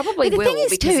 We probably but the will. Thing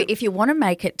is too, if you want to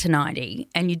make it to 90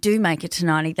 and you do make it to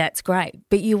 90, that's great.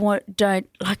 But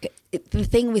the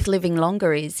thing with living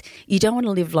longer is you don't want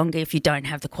to live longer if you don't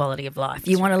have the quality of life.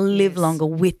 You want to live longer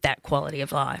with that quality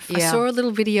of life. Yeah. I saw a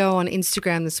little video on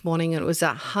Instagram this morning, and it was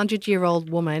a 100-year-old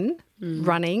woman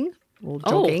running or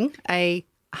jogging a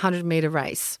 100-metre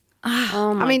race.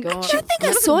 Oh my God. I don't think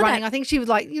I saw running. that. I think she was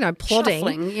like, you know, plodding.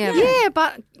 Shuffling, yeah,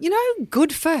 but, you know,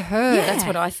 good for her. Yeah, that's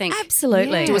what I think.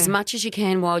 Absolutely. Yeah. Do as much as you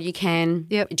can while you can.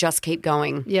 Yep. Just keep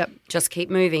going. Yep. Just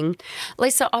keep moving.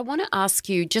 Lisa, I want to ask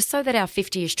you, just so that our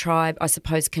 50-ish tribe, I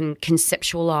suppose, can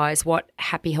conceptualise what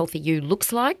happy, healthy you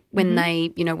looks like when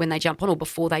they, you know, when they jump on or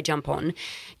before they jump on.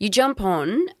 You jump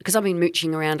on, because I've been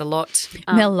mooching around a lot.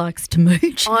 Mel likes to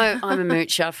mooch. I'm a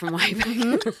moocher from way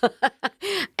back.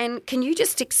 And can you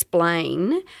just explain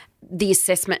the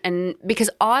assessment? And because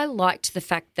I liked the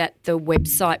fact that the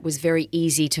website was very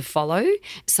easy to follow.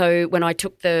 So when I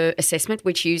took the assessment,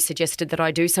 which you suggested that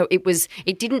I do, so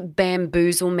it didn't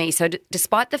bamboozle me. So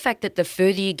despite the fact that the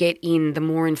further you get in, the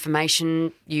more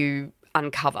information you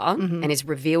uncover and is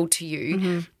revealed to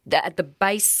you, at the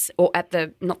base, or at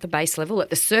the, not the base level, at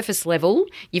the surface level,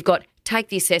 you've got take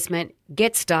the assessment,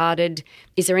 get started.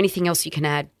 Is there anything else you can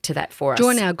add to that for us?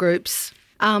 Join our groups.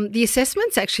 The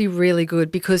assessment's actually really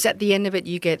good, because at the end of it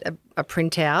you get a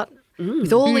printout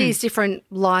with all these different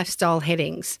lifestyle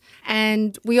headings.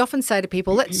 And we often say to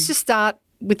people, let's just start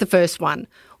with the first one,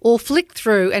 or flick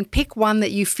through and pick one that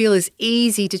you feel is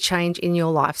easy to change in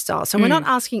your lifestyle. So we're not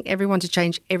asking everyone to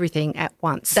change everything at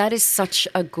once. That is such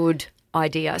a good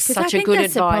idea, such I a think good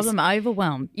that's advice. The problem,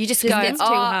 overwhelm. You just go, it's too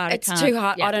hard. It's too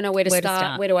hard. Yeah. I don't know where to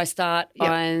start. Where do I start? Yep.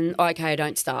 And okay, I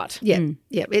don't start. Yeah,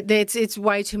 it's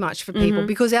way too much for people,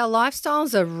 because our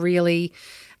lifestyles are really,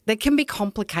 they can be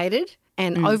complicated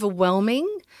and overwhelming,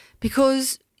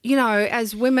 because you know,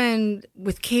 as women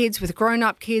with kids, with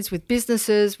grown-up kids, with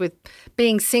businesses, with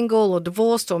being single or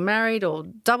divorced or married or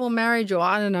double marriage or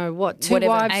I don't know what, two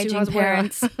wives, aging two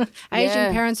husbands, parents.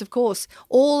 aging parents, of course,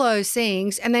 all those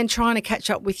things, and then trying to catch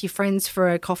up with your friends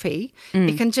for a coffee,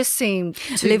 it can just seem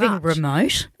too Living much.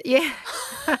 remote. Yeah.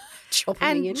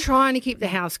 Chopping And trying to keep the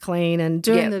house clean and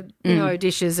doing the, you know,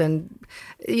 dishes and,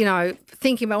 you know,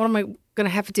 thinking about what am I going to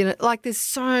have for dinner. Like there's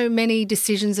so many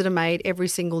decisions that are made every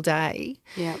single day.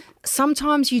 Yeah.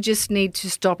 Sometimes you just need to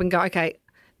stop and go, okay,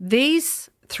 these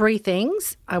 3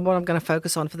 things are what I'm going to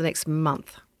focus on for the next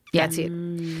month. Yeah. That's it.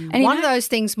 And One of those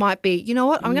things might be, you know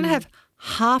what, I'm going to have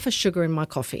half a sugar in my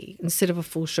coffee instead of a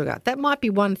full sugar. That might be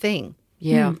one thing.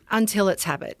 Yeah. Until it's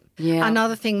habit. Yeah.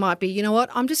 Another thing might be, you know what,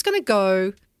 I'm just going to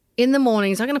go in the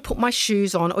mornings, I'm going to put my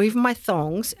shoes on or even my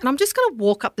thongs and I'm just going to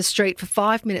walk up the street for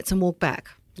 5 minutes and walk back.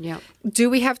 Yeah. Do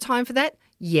we have time for that?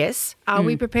 Yes. Are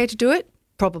we prepared to do it?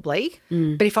 Probably.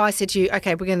 But if I said to you,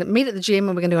 okay, we're going to meet at the gym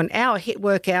and we're going to do an hour HIIT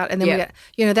workout and then we're going to,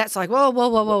 you know, that's like,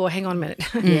 whoa, hang on a minute.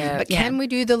 But can we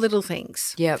do the little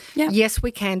things? Yep. Yes,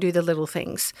 we can do the little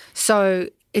things. So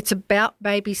it's about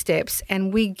baby steps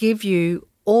and we give you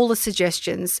all the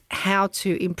suggestions how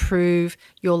to improve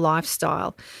your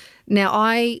lifestyle. Now,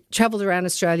 I travelled around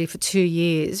Australia for 2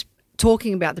 years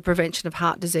talking about the prevention of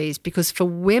heart disease because for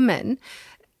women,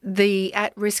 the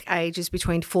at-risk age is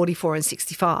between 44 and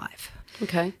 65.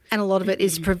 Okay. And a lot of it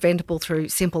is preventable through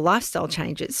simple lifestyle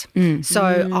changes.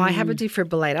 So I have a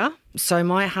defibrillator, so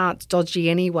my heart's dodgy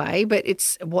anyway, but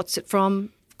what's it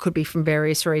from? Could be from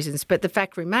various reasons. But the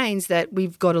fact remains that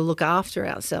we've got to look after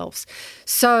ourselves.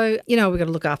 So, you know, we've got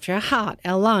to look after our heart,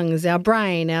 our lungs, our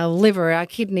brain, our liver, our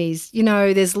kidneys. You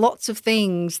know, there's lots of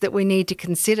things that we need to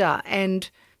consider and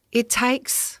it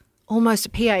takes almost a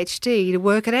PhD to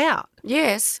work it out.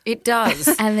 Yes, it does.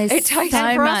 And there's it takes so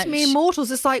And for us much. mere mortals,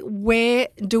 it's like, where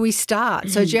do we start?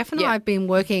 So Jeff and I have been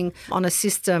working on a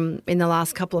system in the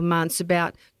last couple of months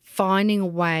about finding a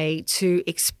way to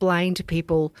explain to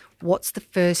people what's the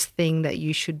first thing that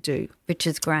you should do. Which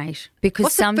is great because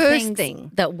What's the some first things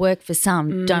thing? that work for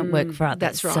some don't work for others.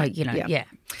 That's right. So, you know, Yeah.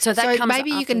 So that So comes maybe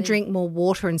you after- can drink more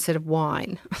water instead of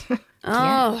wine.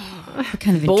 Oh, I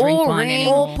can't even drink wine Boring.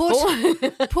 anymore.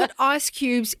 Or put ice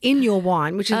cubes in your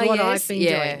wine, which is what I've been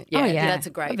doing. Yeah, Oh, yeah. that's a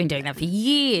great. I've been doing that for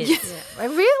years.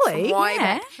 Really? Why?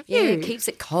 Yeah. Yeah, it keeps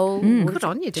it cold. Good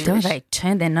on you, God, Trish. they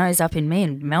turned their nose up in me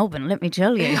in Melbourne, let me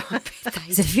tell you.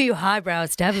 There's a few highbrow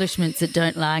establishments that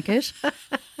don't like it.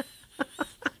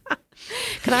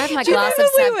 Can I have my Do you glass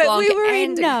remember of Sauv Blanc we were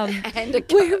and, in, and a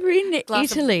we were in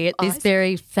glass of Italy at this ice?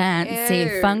 very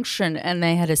fancy Ew. function and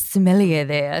they had a sommelier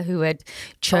there who had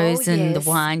chosen the yes.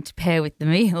 wine to pair with the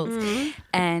meals.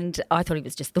 And I thought he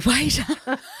was just the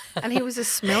waiter. And he was a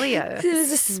smellier. It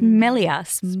was a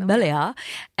smellier.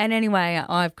 And anyway,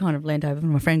 I've kind of leant over to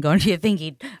my friend going, do you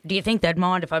think they'd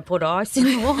mind if I put ice in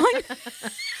the wine?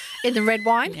 In the red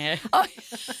wine? Yeah.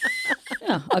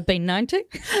 Oh, I've been known to.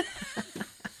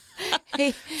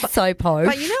 So posh.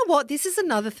 But you know what? This is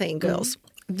another thing, girls,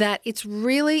 that it's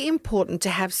really important to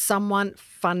have someone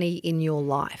funny in your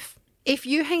life. If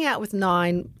you hang out with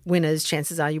 9 winners,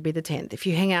 chances are you'll be the 10th. If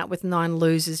you hang out with 9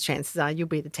 losers, chances are you'll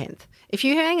be the 10th. If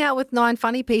you hang out with 9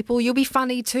 funny people, you'll be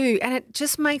funny too. And it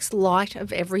just makes light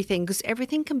of everything because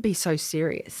everything can be so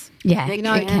serious. Yeah, You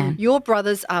know, it can. your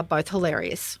brothers are both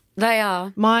hilarious. They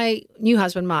are. My new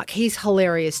husband, Mark, he's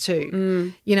hilarious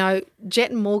too. You know, Jet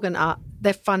and Morgan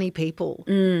they're funny people.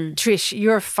 Trish,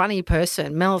 you're a funny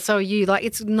person. Mel, so are you. Like,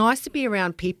 it's nice to be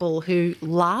around people who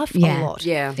laugh a lot.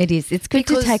 Yeah. It is. It's good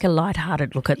Because to take a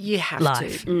lighthearted look at You have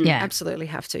life. to. Yeah. Absolutely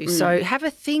have to. So have a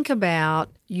think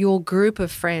about your group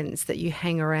of friends that you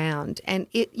hang around. And,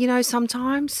 you know,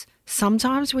 sometimes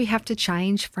we have to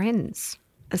change friends,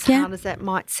 as hard as that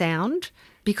might sound,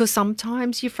 because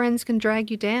sometimes your friends can drag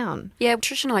you down. Yeah,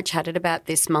 Trish and I chatted about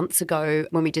this months ago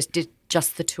when we just did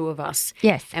just the two of us.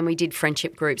 Yes. And we did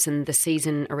friendship groups and the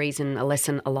season, a reason, a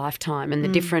lesson, a lifetime, and the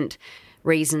different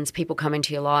reasons people come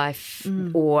into your life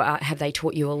or have they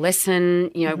taught you a lesson?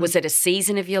 You know, was it a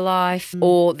season of your life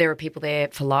or there are people there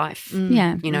for life?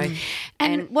 Yeah. You know.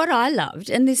 And what I loved,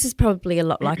 and this is probably a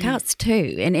lot like us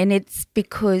too, and it's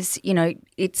because, you know,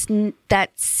 it's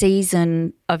that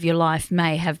season of your life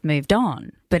may have moved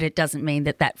on, but it doesn't mean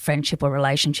that friendship or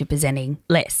relationship is any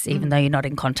less, even though you're not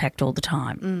in contact all the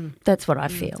time. That's what I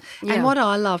feel. And what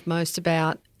I love most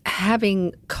about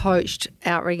having coached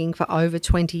outrigging for over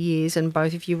 20 years, and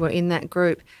both of you were in that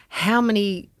group, how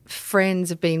many friends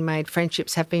have been made,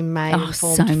 friendships have been made and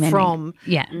formed so many. from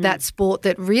Yeah. that sport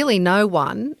that really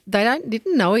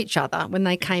didn't know each other when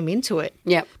they came into it.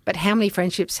 Yep. But how many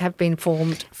friendships have been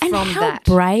formed And from how that?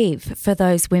 brave for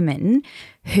those women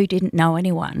who didn't know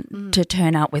anyone to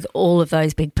turn up with all of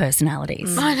those big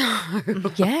personalities. I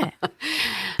know. Yeah.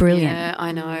 Brilliant. Yeah,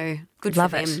 I know. Good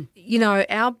Love for it. them. You know,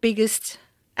 our biggest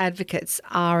advocates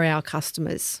are our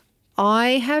customers.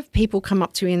 I have people come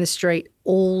up to me in the street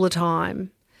all the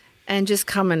time and just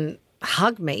come and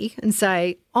hug me and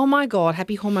say, oh, my God,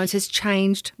 Happy Hormones has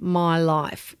changed my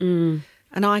life.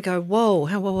 And I go,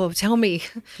 whoa, tell me.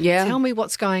 Yeah. Tell me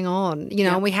what's going on. You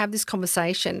know, and we have this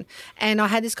conversation. And I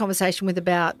had this conversation with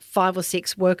about 5 or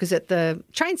 6 workers at the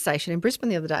train station in Brisbane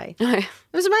the other day. It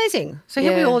was amazing. So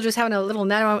here we all just having a little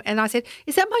natter. And I said,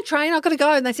 is that my train? I've got to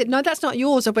go. And they said, no, that's not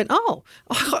yours. I went,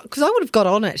 because I would have got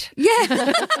on it. Yeah.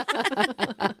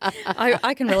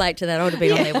 I can relate to that. I would have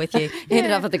been on there with you.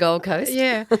 Ended up at the Gold Coast.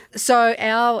 Yeah. So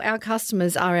our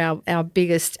customers are our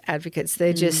biggest advocates.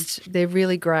 They're they're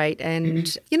really great.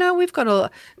 And, you know, we've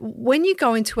got when you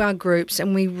go into our groups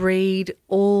and we read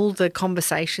all the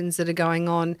conversations that are going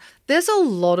on, there's a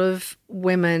lot of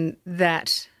women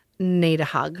that need a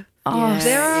hug. Oh,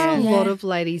 There are a yeah. lot of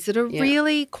ladies that are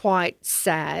really quite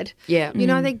sad. Yeah. You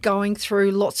know, they're going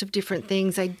through lots of different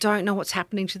things. They don't know what's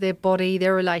happening to their body.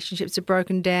 Their relationships are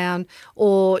broken down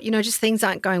or, you know, just things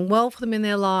aren't going well for them in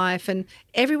their life. And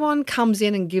everyone comes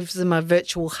in and gives them a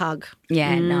virtual hug.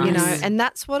 Yeah, nice. You know, and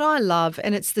that's what I love.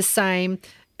 And it's the same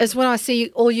as when I see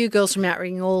all you girls from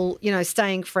Outringing, all, you know,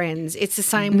 staying friends. It's the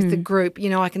same with the group. You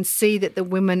know, I can see that the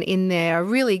women in there are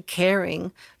really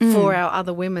caring for our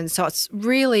other women. So it's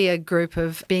really a group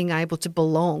of being able to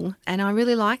belong. And I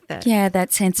really like that. Yeah,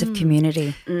 that sense of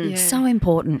community. Yeah. So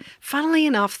important. Funnily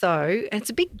enough, though, and it's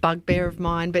a big bugbear of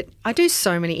mine, but I do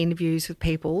so many interviews with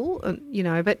people, you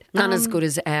know, but None as good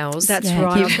as ours. That's Yeah,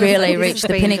 right. you've really reached the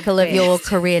Been pinnacle of your best.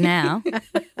 career now.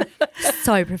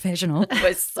 So professional.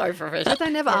 We're so professional. But they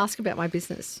never ask about my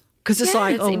business because it's Yeah,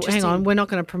 like, that's oh, hang interesting. on, we're not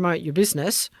going to promote your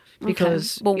business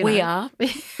because Well, you we know. are.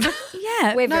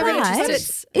 Yeah, We're very right.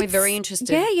 interested. We're very interested.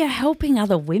 Yeah, you're helping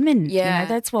other women. Yeah. You know,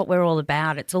 that's what we're all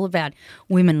about. It's all about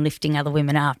women lifting other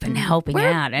women up and helping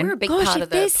out. And we're a big gosh, part if of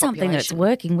the there's something that's population.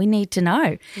 working, we need to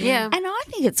know. Yeah. And I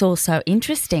think it's also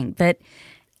interesting that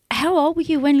how old were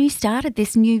you when you started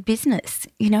this new business?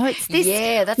 You know, it's this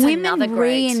Yeah, that's women another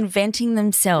great- reinventing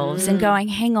themselves and going,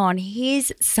 hang on,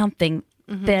 here's something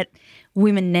that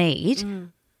women need.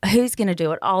 Who's going to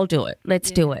do it? I'll do it. Let's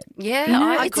do it. Yeah, You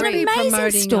know, I it's an agree. amazing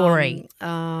promoting, story.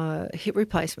 Hip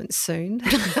replacements soon.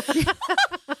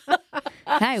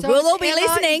 Hey, So we'll all it's be ever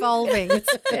listening. Evolving.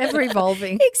 It's ever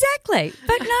evolving. Exactly.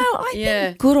 But no, I Yeah.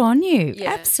 think good on you.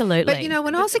 Yeah. Absolutely. But, you know,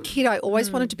 when I was a kid, I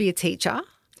always wanted to be a teacher.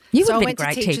 You So I would have went been a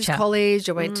to great Teachers teacher. College,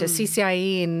 I went to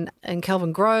CCIE in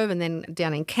Kelvin Grove and then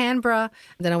down in Canberra.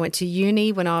 Then I went to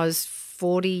uni when I was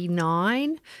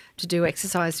 49 to do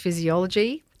exercise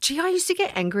physiology. Gee, I used to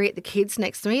get angry at the kids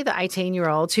next to me, the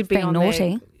 18-year-olds who'd be Being on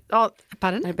naughty.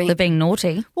 Pardon? They're being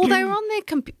naughty. Well, they were on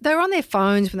they were on their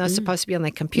phones when they were supposed to be on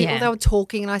their computer. Yeah. They were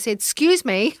talking, and I said, "Excuse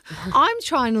me, I'm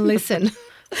trying to listen."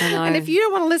 I know. And if you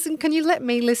don't want to listen, can you let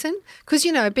me listen? Because,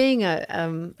 you know, being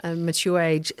a mature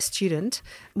age student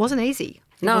wasn't easy.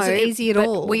 It wasn't easy at but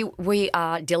all. We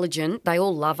are diligent. They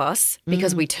all love us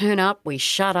because we turn up, we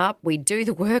shut up, we do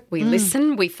the work, we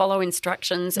listen, we follow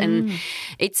instructions, and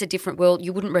it's a different world.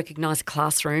 You wouldn't recognise a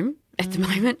classroom at the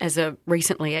moment as a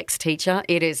recently ex-teacher.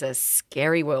 It is a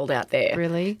scary world out there.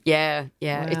 Really? Yeah.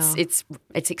 Wow.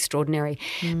 It's extraordinary.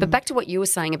 But back to what you were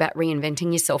saying about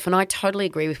reinventing yourself, and I totally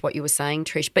agree with what you were saying,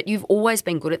 Trish, but you've always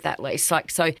been good at that, Lise. Like,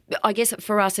 so I guess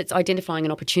for us it's identifying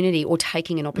an opportunity or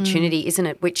taking an opportunity, isn't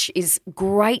it? Which is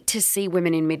great to see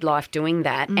women in midlife doing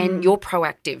that, and you're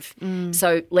proactive.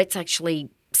 So let's actually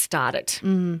start it.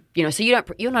 You know, so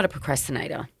you're not a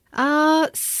procrastinator.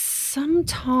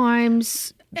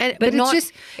 Sometimes, but not-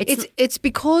 it's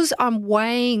because I'm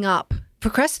weighing up.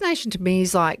 Procrastination to me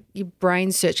is like your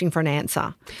brain searching for an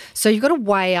answer. So you've got to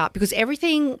weigh up because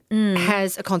everything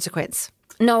has a consequence.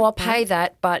 No, I'll pay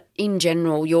that, but in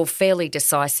general, you're fairly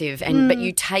decisive, and but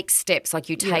you take steps, like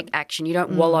you take action. You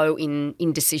don't wallow in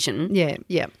indecision. Yeah,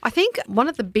 yeah. I think one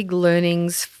of the big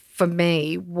learnings for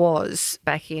me was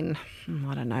back in,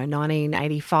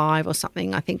 1985 or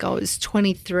something. I think I was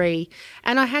 23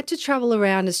 and I had to travel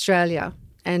around Australia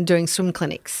and doing swim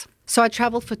clinics. So I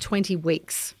travelled for 20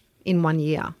 weeks in 1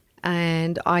 year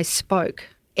and I spoke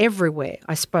everywhere.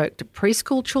 I spoke to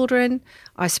preschool children.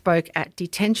 I spoke at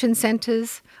detention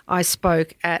centres. I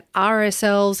spoke at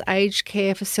RSLs, aged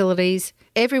care facilities.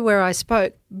 Everywhere I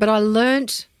spoke, but I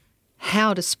learnt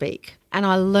how to speak and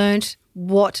I learnt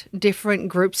what different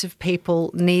groups of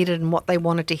people needed and what they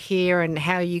wanted to hear and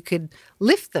how you could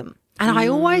lift them. And I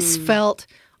always felt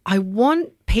I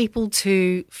want people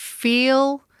to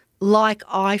feel like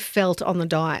I felt on the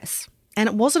dais. And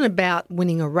it wasn't about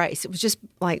winning a race. It was just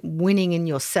like winning in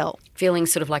yourself. Feeling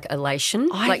sort of like elation.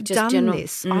 I've done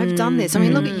this. I've done this. I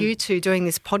mean, look at you two doing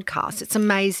this podcast. It's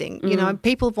amazing. You know,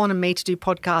 people have wanted me to do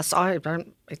podcasts. I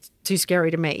don't. It's too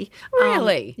scary to me.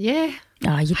 Really? Yeah.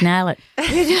 Oh, you'd nail it.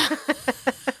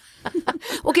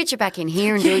 We'll get you back in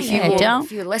here and do a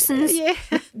few lessons. Yeah.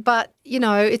 But, you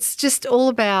know, it's just all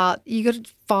about you got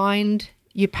to find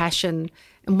your passion,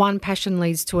 and one passion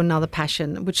leads to another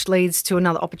passion, which leads to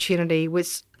another opportunity,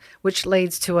 which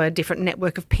leads to a different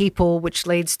network of people, which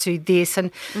leads to this.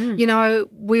 And, you know,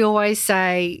 we always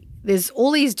say there's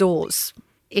all these doors.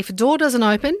 If a door doesn't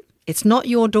open, it's not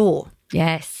your door.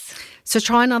 Yes. So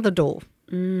try another door.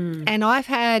 And I've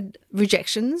had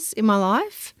rejections in my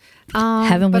life.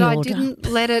 Haven't we but all I didn't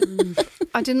let it.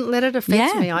 I didn't let it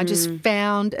affect me. I just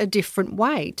found a different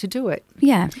way to do it.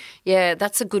 Yeah. Yeah,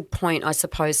 that's a good point, I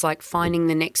suppose, like finding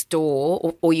the next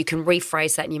door, or you can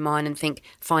rephrase that in your mind and think,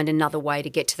 find another way to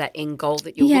get to that end goal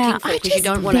that you're looking for. I Because you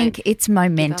don't want think to it's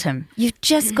momentum. You've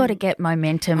just got to get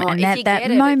momentum, and that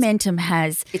momentum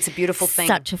has it's a beautiful thing.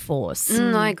 Such a force.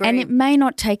 I agree. And it may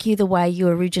not take you the way you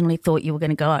originally thought you were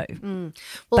going to go, well,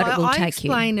 but it will I take you.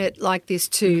 explain it like this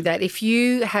too, that if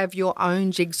you have your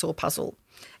own jigsaw puzzle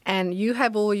and you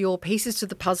have all your pieces to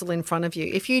the puzzle in front of you,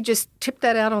 if you just tip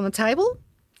that out on the table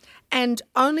and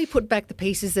only put back the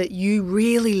pieces that you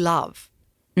really love,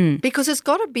 because it's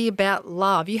got to be about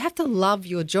love. You have to love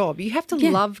your job. You have to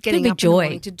love getting up in the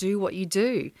morning to do what you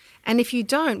do. And if you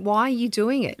don't, why are you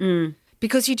doing it?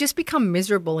 Because you just become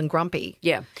miserable and grumpy.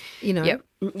 Yeah. You know? Yeah.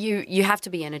 You have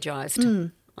to be energised.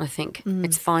 I think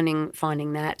it's finding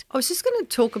that. I was just going to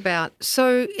talk about,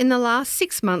 so in the last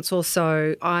 6 months or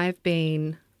so, I've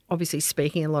been obviously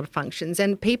speaking at a lot of functions,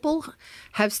 and people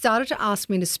have started to ask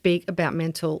me to speak about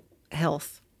mental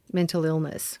health, mental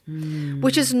illness,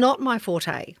 which is not my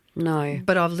forte. No.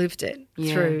 But I've lived it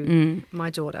through my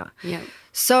daughter. Yeah.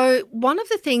 So one of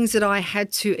the things that I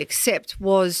had to accept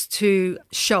was to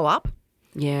show up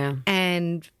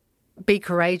and be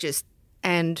courageous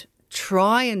and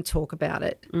try and talk about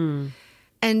it.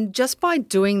 And just by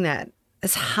doing that,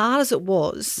 as hard as it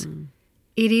was,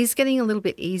 it is getting a little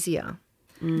bit easier.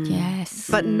 Yes.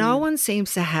 But no one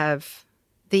seems to have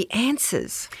the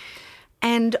answers.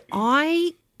 And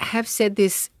I have said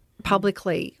this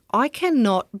publicly. I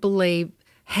cannot believe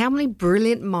how many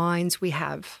brilliant minds we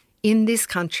have in this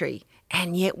country,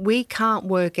 and yet we can't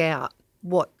work out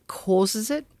what causes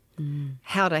it,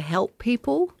 how to help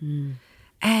people.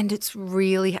 And it's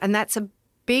really, and that's a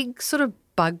big sort of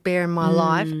bugbear in my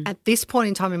life at this point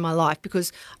in time in my life,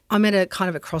 because I'm at a kind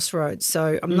of a crossroads.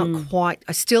 So I'm not quite,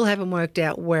 I still haven't worked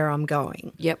out where I'm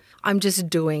going. Yep. I'm just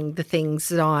doing the things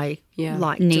that I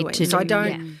like doing. To so I do,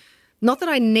 don't, not that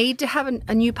I need to have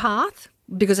a new path,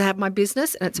 because I have my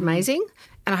business and it's amazing,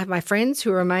 and I have my friends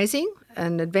who are amazing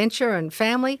and adventure and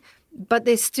family, but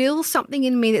there's still something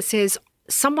in me that says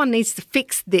someone needs to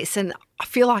fix this, and I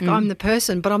feel like I'm the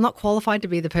person, but I'm not qualified to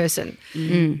be the person.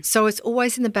 So it's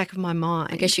always in the back of my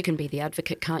mind. I guess you can be the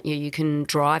advocate, can't you? You can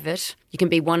drive it. You can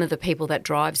be one of the people that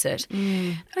drives it.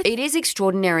 It is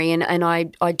extraordinary, and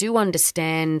I do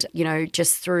understand, you know,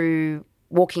 just through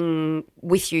walking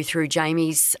with you through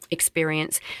Jamie's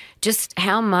experience, just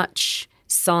how much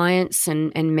science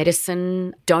and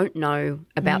medicine don't know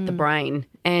about the brain.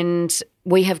 And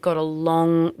we have got a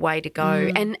long way to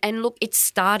go. And look, it's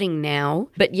starting now.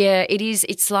 But yeah,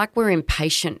 it's like we're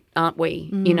impatient, aren't we?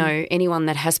 You know, anyone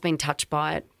that has been touched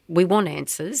by it, we want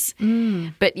answers.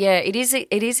 But yeah, it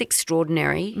is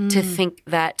extraordinary to think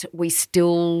that we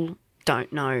still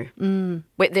don't know.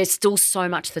 There's still so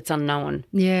much that's unknown.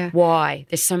 Yeah. Why?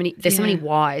 There's so many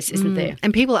whys, isn't there?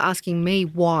 And people are asking me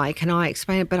why. Can I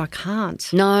explain it? But I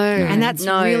can't. No. And that's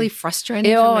really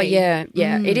frustrating for me. Yeah.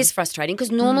 It is frustrating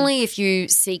because normally if you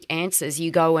seek answers,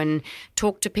 you go and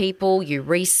talk to people, you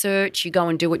research, you go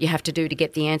and do what you have to do to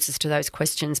get the answers to those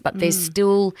questions. But there's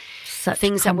still Such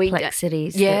things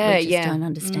complexities that we just don't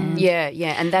understand.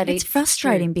 And that it's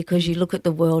frustrating because you look at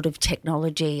the world of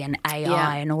technology and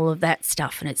AI and all of that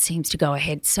stuff, and it seems to go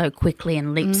ahead so quickly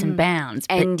in leaps and bounds.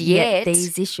 And but yet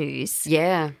these issues, we've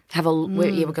got a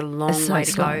long way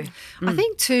to go. I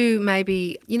think too,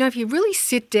 maybe, you know, if you really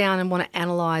sit down and want to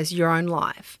analyse your own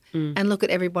life and look at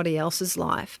everybody else's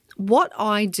life, what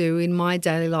I do in my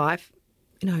daily life,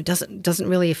 you know, doesn't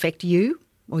really affect you,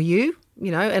 you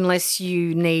know, unless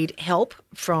you need help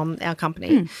from our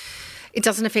company. It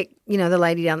doesn't affect, you know, the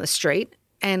lady down the street.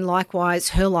 And likewise,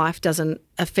 her life doesn't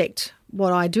affect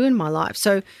what I do in my life.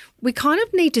 So we kind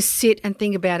of need to sit and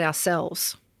think about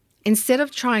ourselves. Instead of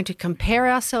trying to compare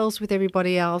ourselves with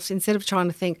everybody else, instead of trying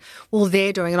to think, well,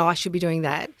 they're doing it, I should be doing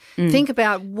that, think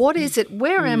about what is it,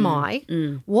 where am I,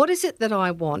 what is it that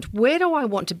I want, where do I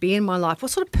want to be in my life,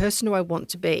 what sort of person do I want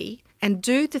to be, and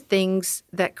do the things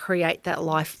that create that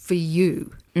life for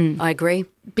you. I agree.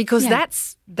 Because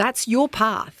that's your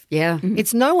path. Yeah.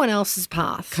 It's no one else's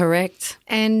path. Correct.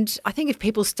 And I think if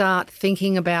people start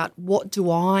thinking about what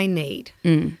do I need,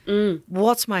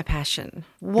 what's my passion,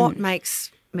 what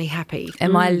makes me happy.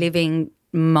 Am I living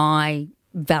my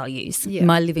values? Yeah. Am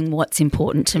I living what's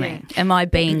important to me? Am I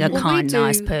being a kind, do-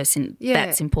 nice person?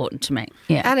 That's important to me.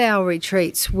 Yeah. At our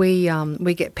retreats, we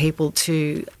get people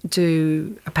to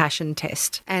do a passion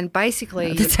test, and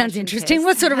basically That sounds interesting.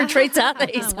 What sort of retreats are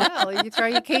these? Well, you throw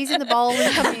your keys in the bowl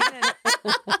and come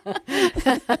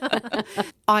in.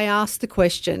 I asked the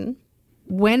question: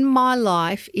 when my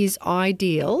life is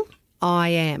ideal, I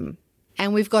am.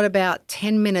 And we've got about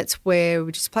 10 minutes where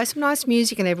we just play some nice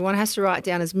music and everyone has to write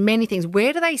down as many things.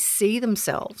 Where do they see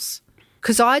themselves?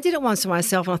 Because I did it once to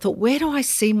myself and I thought, where do I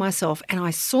see myself? And I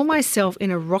saw myself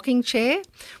in a rocking chair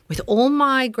with all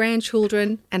my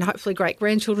grandchildren and hopefully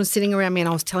great-grandchildren sitting around me, and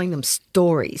I was telling them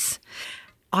stories.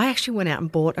 I actually went out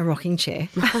and bought a rocking chair.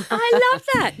 I love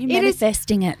that. You're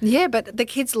manifesting it. Yeah, but the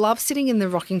kids love sitting in the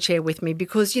rocking chair with me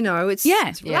because,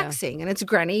 it's relaxing and it's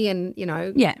Granny and,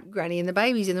 Granny and the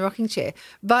baby's in the rocking chair.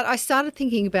 But I started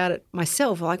thinking about it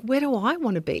myself, like, where do I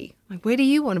want to be? Like, where do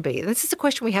you want to be? And this is a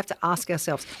question we have to ask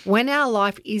ourselves. When our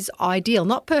life is ideal,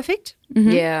 not perfect.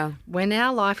 Yeah. When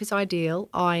our life is ideal,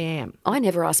 I am. I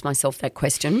never asked myself that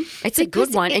question. It's a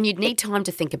good one, and you'd need time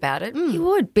to think about it. You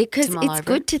would, because it's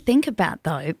good to think about,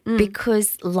 though,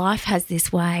 because life has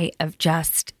this way of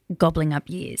just gobbling up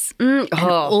years. And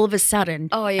all of a sudden,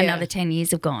 another 10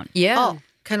 years have gone. Yeah. Oh,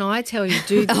 can I tell you,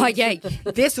 do this.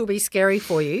 This will be scary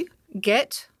for you.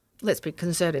 Let's be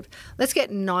conservative. Let's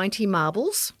get 90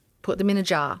 marbles, put them in a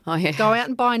jar. Oh, yeah. Go out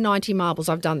and buy 90 marbles.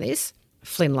 I've done this.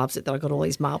 Flynn loves it that I got all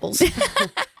these marbles.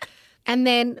 And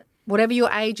then whatever your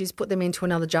age is, put them into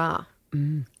another jar.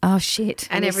 Oh, shit.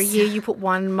 And every year you put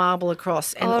one marble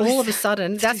across. And all of a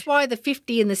sudden, that's why the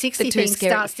 50 and the 60 thing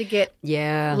starts to get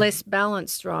less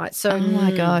balanced, right? So, Oh,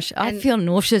 my gosh. I feel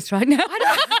nauseous right now.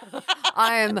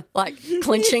 I am like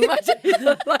clenching my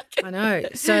teeth. I know.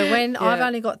 So when I've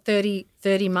only got 30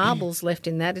 marbles left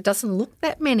in that, it doesn't look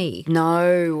that many.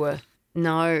 No.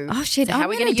 Oh, shit. So how I'm are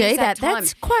we going to do that.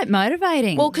 That's quite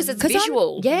motivating. Well, because it's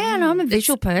visual. And I'm a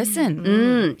visual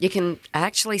person. You can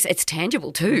actually, it's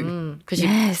tangible too. Because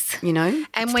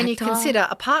And when you consider,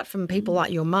 apart from people like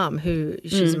your mum, who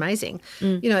she's amazing,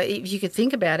 if you could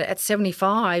think about it, at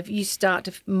 75, you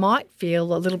might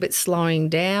feel a little bit slowing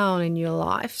down in your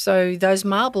life. So those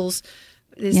marbles,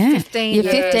 there's 15. Your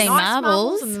 15 nice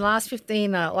marbles. And the last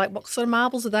 15 are like, what sort of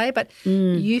marbles are they? But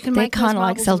you can They're make kind of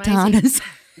like those marbles sultanas.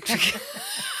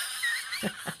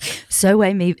 So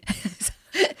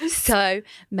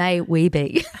may we be.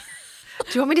 Do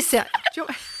you want me to say?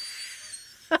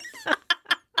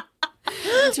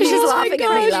 She's laughing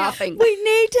at me laughing. We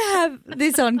need to have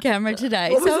this on camera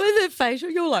today. Some of the facial,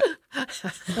 you're like.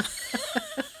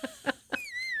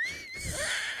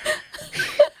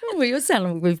 Well, you're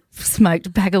sounding like we've smoked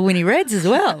a pack of Winnie Reds as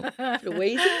well.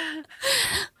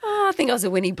 Oh, I think I was a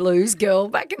Winnie Blues girl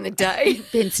back in the day.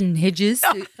 Benson Hedges.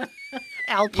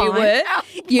 Alpine.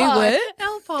 You were?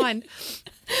 Alpine.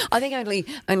 I think only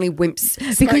wimps.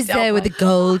 Because smoked they were the Alpine.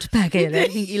 gold packet. I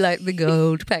think you like the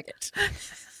gold packet.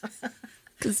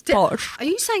 Because posh. Are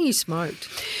you saying you smoked?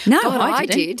 No, God, I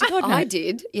didn't. did. God, no. I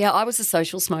did. Yeah, I was a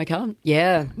social smoker.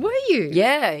 Yeah. Were you?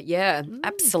 Yeah,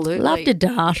 absolutely. Loved a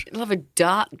dart. Love a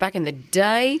dart back in the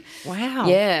day. Wow.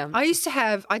 Yeah.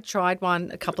 I tried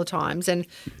one a couple of times and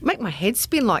make my head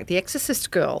spin like the Exorcist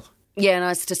girl. Yeah, no,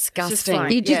 it's disgusting.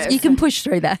 like- You can push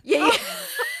through that. Yeah.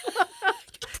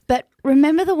 But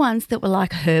remember the ones that were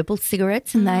like herbal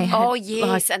cigarettes and they had Oh,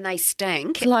 yes, and they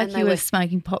stank. like and they you were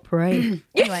smoking potpourri.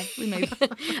 Anyway, we move.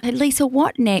 Hey, Lisa,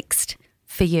 what next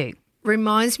for you?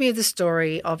 Reminds me of the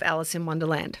story of Alice in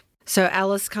Wonderland. So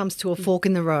Alice comes to a fork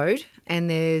in the road and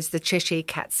there's the Cheshire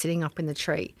Cat sitting up in the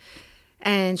tree.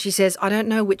 And she says, I don't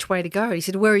know which way to go. He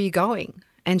said, where are you going?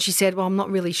 And she said, well, I'm not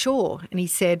really sure. And he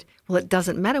said, well, it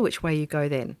doesn't matter which way you go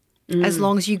then, as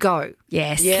long as you go.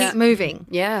 Yes. Keep moving.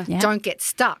 Yeah. Don't get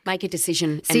stuck. Make a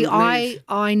decision. See, and move.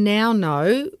 I now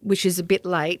know, which is a bit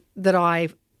late, that I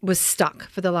was stuck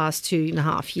for the last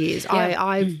 2.5 years.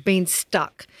 I've been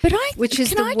stuck. But which is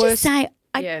can the I worst. just say,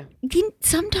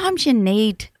 sometimes you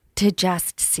need to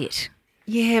just sit.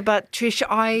 Yeah, but Trish,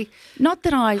 Not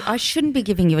that I shouldn't be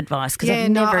giving you advice because I've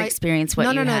never experienced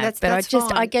what you have. That's but I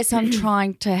fine. guess I'm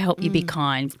trying to help you be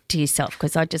kind to yourself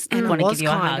because I just want to give you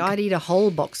a hug. I'd eat a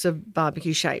whole box of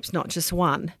barbecue shapes, not just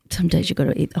one. Some days you've got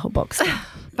to eat the whole box.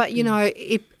 But,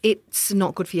 it's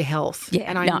not good for your health. Yeah,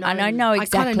 and I know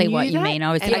exactly what you mean.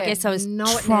 I guess I was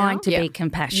trying to be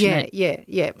compassionate.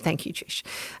 Yeah. Thank you, Trish.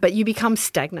 But you become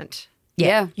stagnant.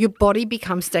 Yeah. Your body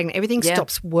becomes stagnant. Everything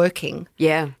stops working.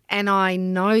 Yeah. And I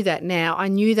know that now. I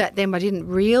knew that then, but I didn't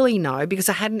really know because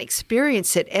I hadn't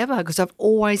experienced it ever because I've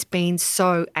always been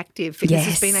so active. Fitness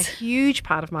has been a huge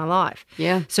part of my life.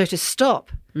 Yeah. So to stop,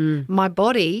 my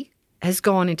body has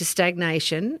gone into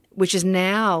stagnation, which is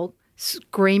now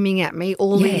screaming at me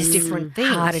all these different things.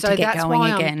 Harder so to get that's going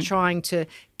why again. I'm trying to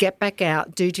get back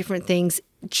out, do different things,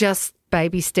 just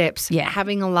baby steps,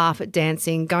 having a laugh at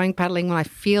dancing, going paddling when I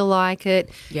feel like it,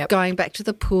 going back to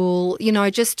the pool,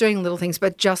 just doing little things,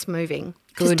 but just moving.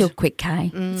 Just do a quick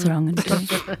K. That's what I'm going to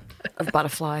do. Of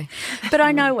butterfly. But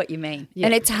I know what you mean. Yeah.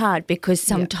 And it's hard because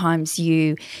sometimes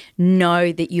you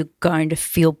know that you're going to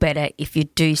feel better if you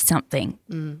do something,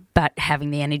 but having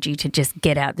the energy to just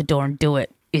get out the door and do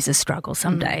it is a struggle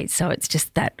some days. So it's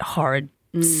just that horrid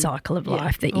cycle of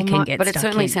life that you can get But stuck it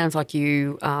certainly in. sounds like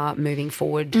you are moving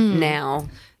forward now.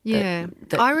 Yeah.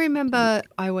 I remember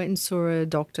I went and saw a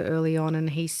doctor early on and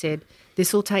he said,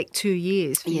 this will take 2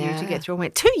 years for you to get through. I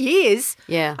went, 2 years?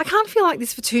 Yeah. I can't feel like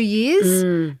this for 2 years.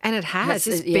 And it has.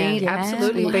 It's been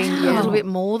absolutely been a little bit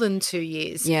more than 2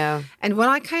 years. Yeah. And when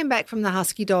I came back from the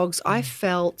Husky Dogs, I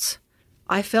felt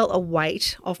a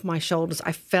weight off my shoulders.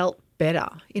 I felt better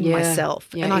in myself.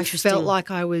 Yeah, and I felt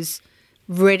like I was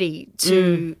ready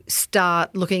to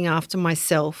start looking after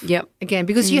myself again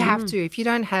because you have to. If you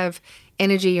don't have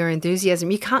energy or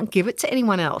enthusiasm, you can't give it to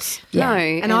anyone else. Yeah. No,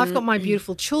 and I've got my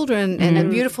beautiful children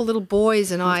and beautiful little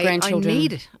boys and I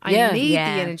need it. I need the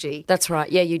energy. That's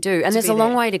right. Yeah, you do. And there's a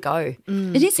long way to go.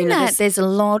 It isn't that there's a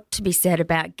lot to be said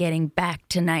about getting back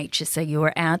to nature. So you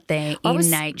were out there in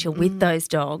nature with those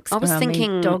dogs. I was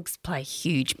thinking dogs play a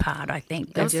huge part, I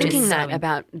think. I was thinking that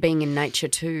about being in nature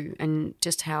too and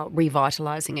just how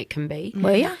revitalising it can be.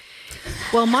 Were you?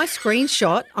 Well, my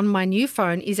screenshot on my new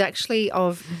phone is actually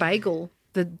of Bagel,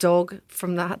 the dog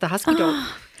from the Husky dog.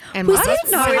 And my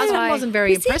husband wasn't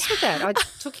very impressed with that. I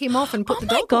took him off and put the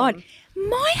dog on.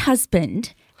 My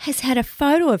husband has had a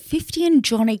photo of 50 and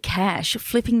Johnny Cash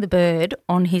flipping the bird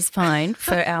on his phone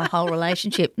for our whole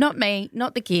relationship. Not me,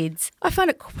 not the kids. I find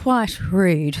it quite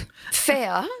rude.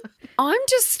 Fair. I'm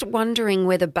just wondering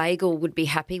whether Bagel would be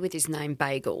happy with his name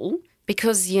Bagel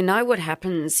because you know what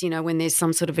happens, when there's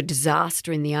some sort of a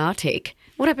disaster in the Arctic.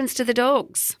 What happens to the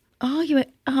dogs? They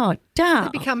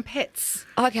become pets.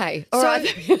 Okay. All right.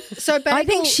 So Bagel, I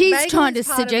think she's trying to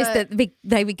suggest that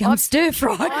they become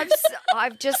stir-fried.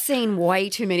 I've just seen way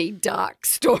too many dark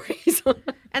stories.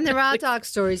 And there are dark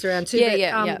stories around too.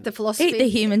 The philosophy, eat the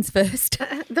humans first.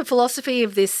 The philosophy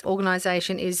of this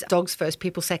organisation is dogs first,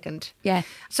 people second. Yeah.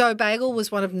 So Bagel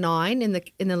was one of 9 in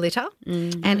the litter,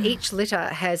 and each litter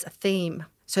has a theme.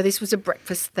 So this was a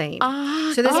breakfast theme.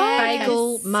 So there's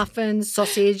bagel, muffins,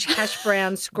 sausage, hash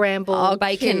brown, scramble,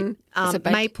 bacon,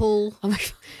 maple,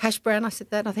 hash brown. I said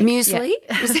that, I think. Muesli?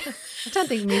 Yeah. I don't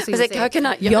think muesli was it there.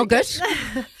 coconut Yogurt?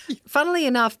 Funnily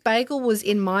enough, Bagel was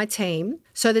in my team.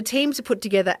 So the teams are put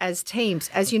together as teams.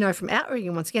 As you know from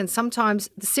outrigging, once again, sometimes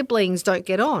the siblings don't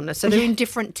get on. So they're in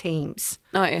different teams.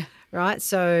 Oh, yeah. Right?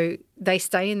 So they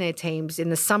stay in their teams. In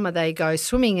the summer, they go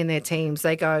swimming in their teams.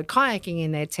 They go kayaking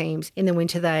in their teams. In the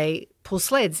winter, they pull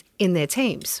sleds in their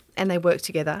teams and they work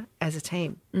together as a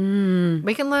team.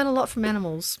 We can learn a lot from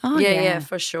animals. Oh, yeah,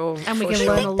 for sure. And we can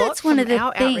learn a lot from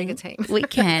our outrigger team. We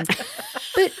can.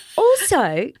 But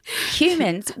also,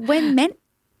 humans, we're meant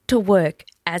to work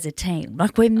as a team.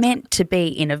 Like we're meant to be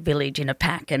in a village, in a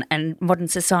pack, and modern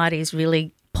society has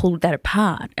really pulled that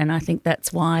apart. And I think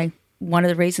that's why one of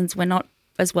the reasons we're not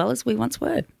as well as we once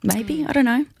were. Maybe. I don't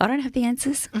know. I don't have the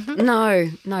answers. No,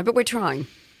 but we're trying.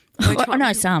 I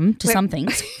know some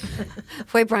things.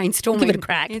 We're brainstorming. Give it a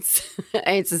crack. It's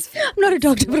I'm not a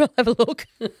doctor, but I'll have a look.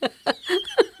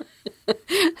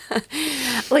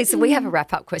 Lisa, we have a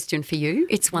wrap-up question for you.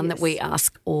 It's one that we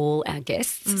ask all our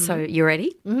guests. So you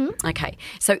ready? Mm-hmm. Okay.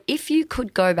 So if you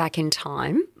could go back in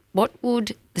time, what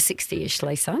would the 60-ish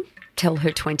Lisa tell her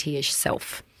 20-ish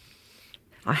self?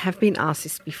 I have been asked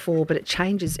this before, but it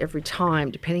changes every time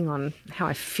depending on how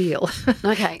I feel.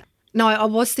 Okay. No, I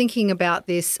was thinking about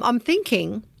this. I'm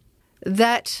thinking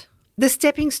that the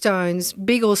stepping stones,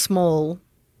 big or small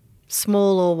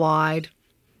or wide,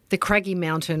 the craggy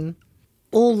mountain,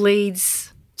 all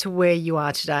leads to where you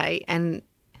are today. And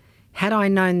had I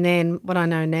known then what I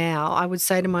know now, I would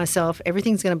say to myself,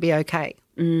 everything's going to be okay.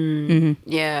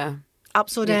 Yeah.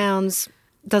 Ups or downs,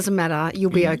 doesn't matter.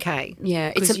 You'll be okay.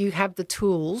 Yeah. Because you have the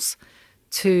tools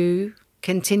to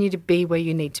continue to be where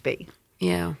you need to be.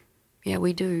 Yeah. Yeah,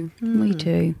 we do. We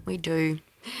do. We do.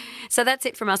 So that's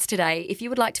it from us today. If you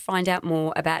would like to find out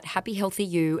more about Happy Healthy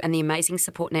You and the amazing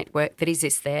support network that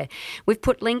exists there, we've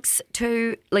put links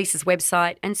to Lisa's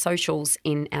website and socials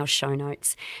in our show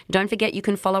notes. Don't forget you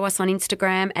can follow us on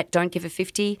Instagram at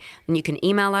don'tgive50, and you can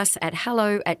email us at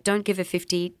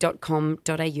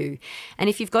hello@don'tgive50.com.au. And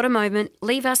if you've got a moment,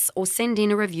 leave us or send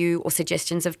in a review or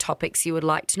suggestions of topics you would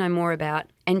like to know more about,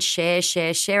 and share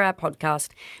our podcast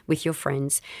with your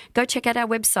friends. Go check out our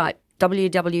website,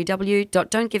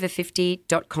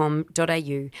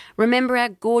 www.don'tgive50.com.au. Remember our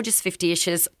gorgeous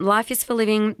 50-ishers. Life is for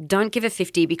living. Don't give a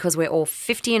 50 because we're all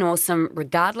 50 and awesome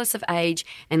regardless of age,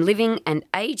 and living and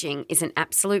aging is an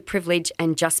absolute privilege,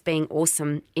 and just being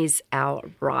awesome is our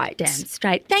right. Damn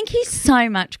straight. Thank you so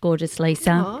much, gorgeous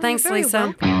Lisa. Oh, Thanks, you're very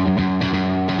Lisa. welcome.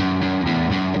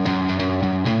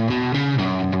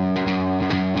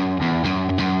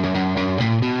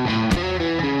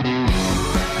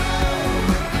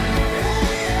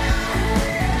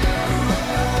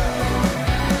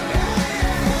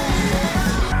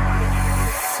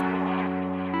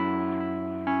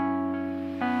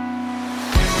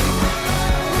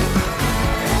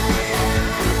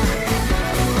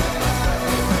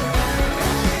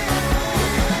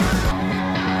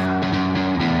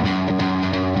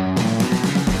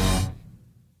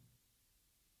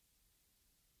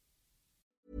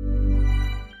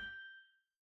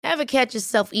 Ever catch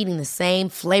yourself eating the same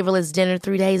flavorless dinner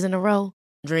 3 days in a row?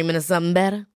 Dreaming of something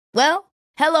better? Well,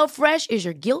 HelloFresh is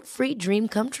your guilt-free dream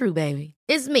come true, baby.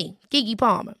 It's me, Keke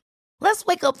Palmer. Let's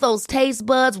wake up those taste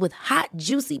buds with hot,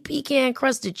 juicy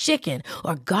pecan-crusted chicken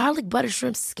or garlic butter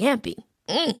shrimp scampi.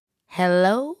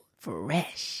 Hello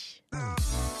Fresh.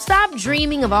 Stop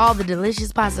dreaming of all the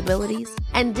delicious possibilities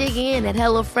and dig in at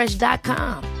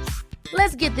HelloFresh.com.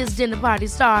 Let's get this dinner party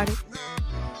started.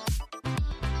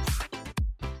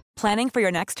 Planning for your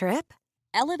next trip?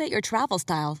 Elevate your travel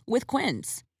style with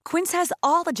Quince. Quince has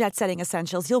all the jet-setting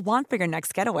essentials you'll want for your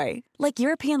next getaway, like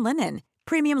European linen,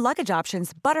 premium luggage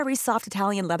options, buttery soft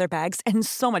Italian leather bags, and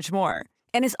so much more.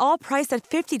 And is all priced at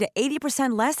 50 to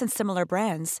 80% less than similar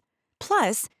brands.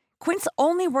 Plus, Quince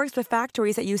only works with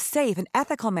factories that use safe and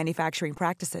ethical manufacturing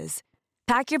practices.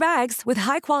 Pack your bags with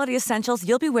high-quality essentials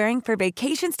you'll be wearing for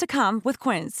vacations to come with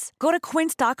Quince. Go to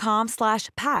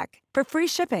quince.com/pack for free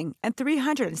shipping and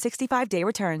 365-day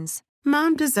returns.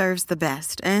 Mom deserves the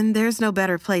best, and there's no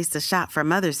better place to shop for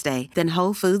Mother's Day than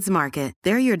Whole Foods Market.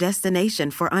 They're your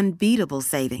destination for unbeatable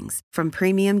savings, from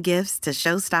premium gifts to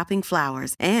show-stopping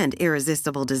flowers and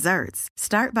irresistible desserts.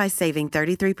 Start by saving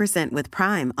 33% with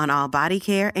Prime on all body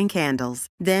care and candles.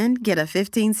 Then get a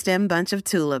 15-stem bunch of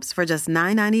tulips for just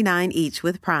 $9.99 each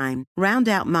with Prime. Round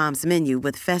out Mom's menu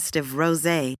with festive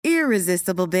rosé,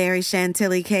 irresistible berry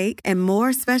chantilly cake, and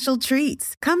more special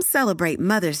treats. Come celebrate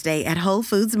Mother's Day at Whole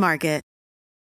Foods Market.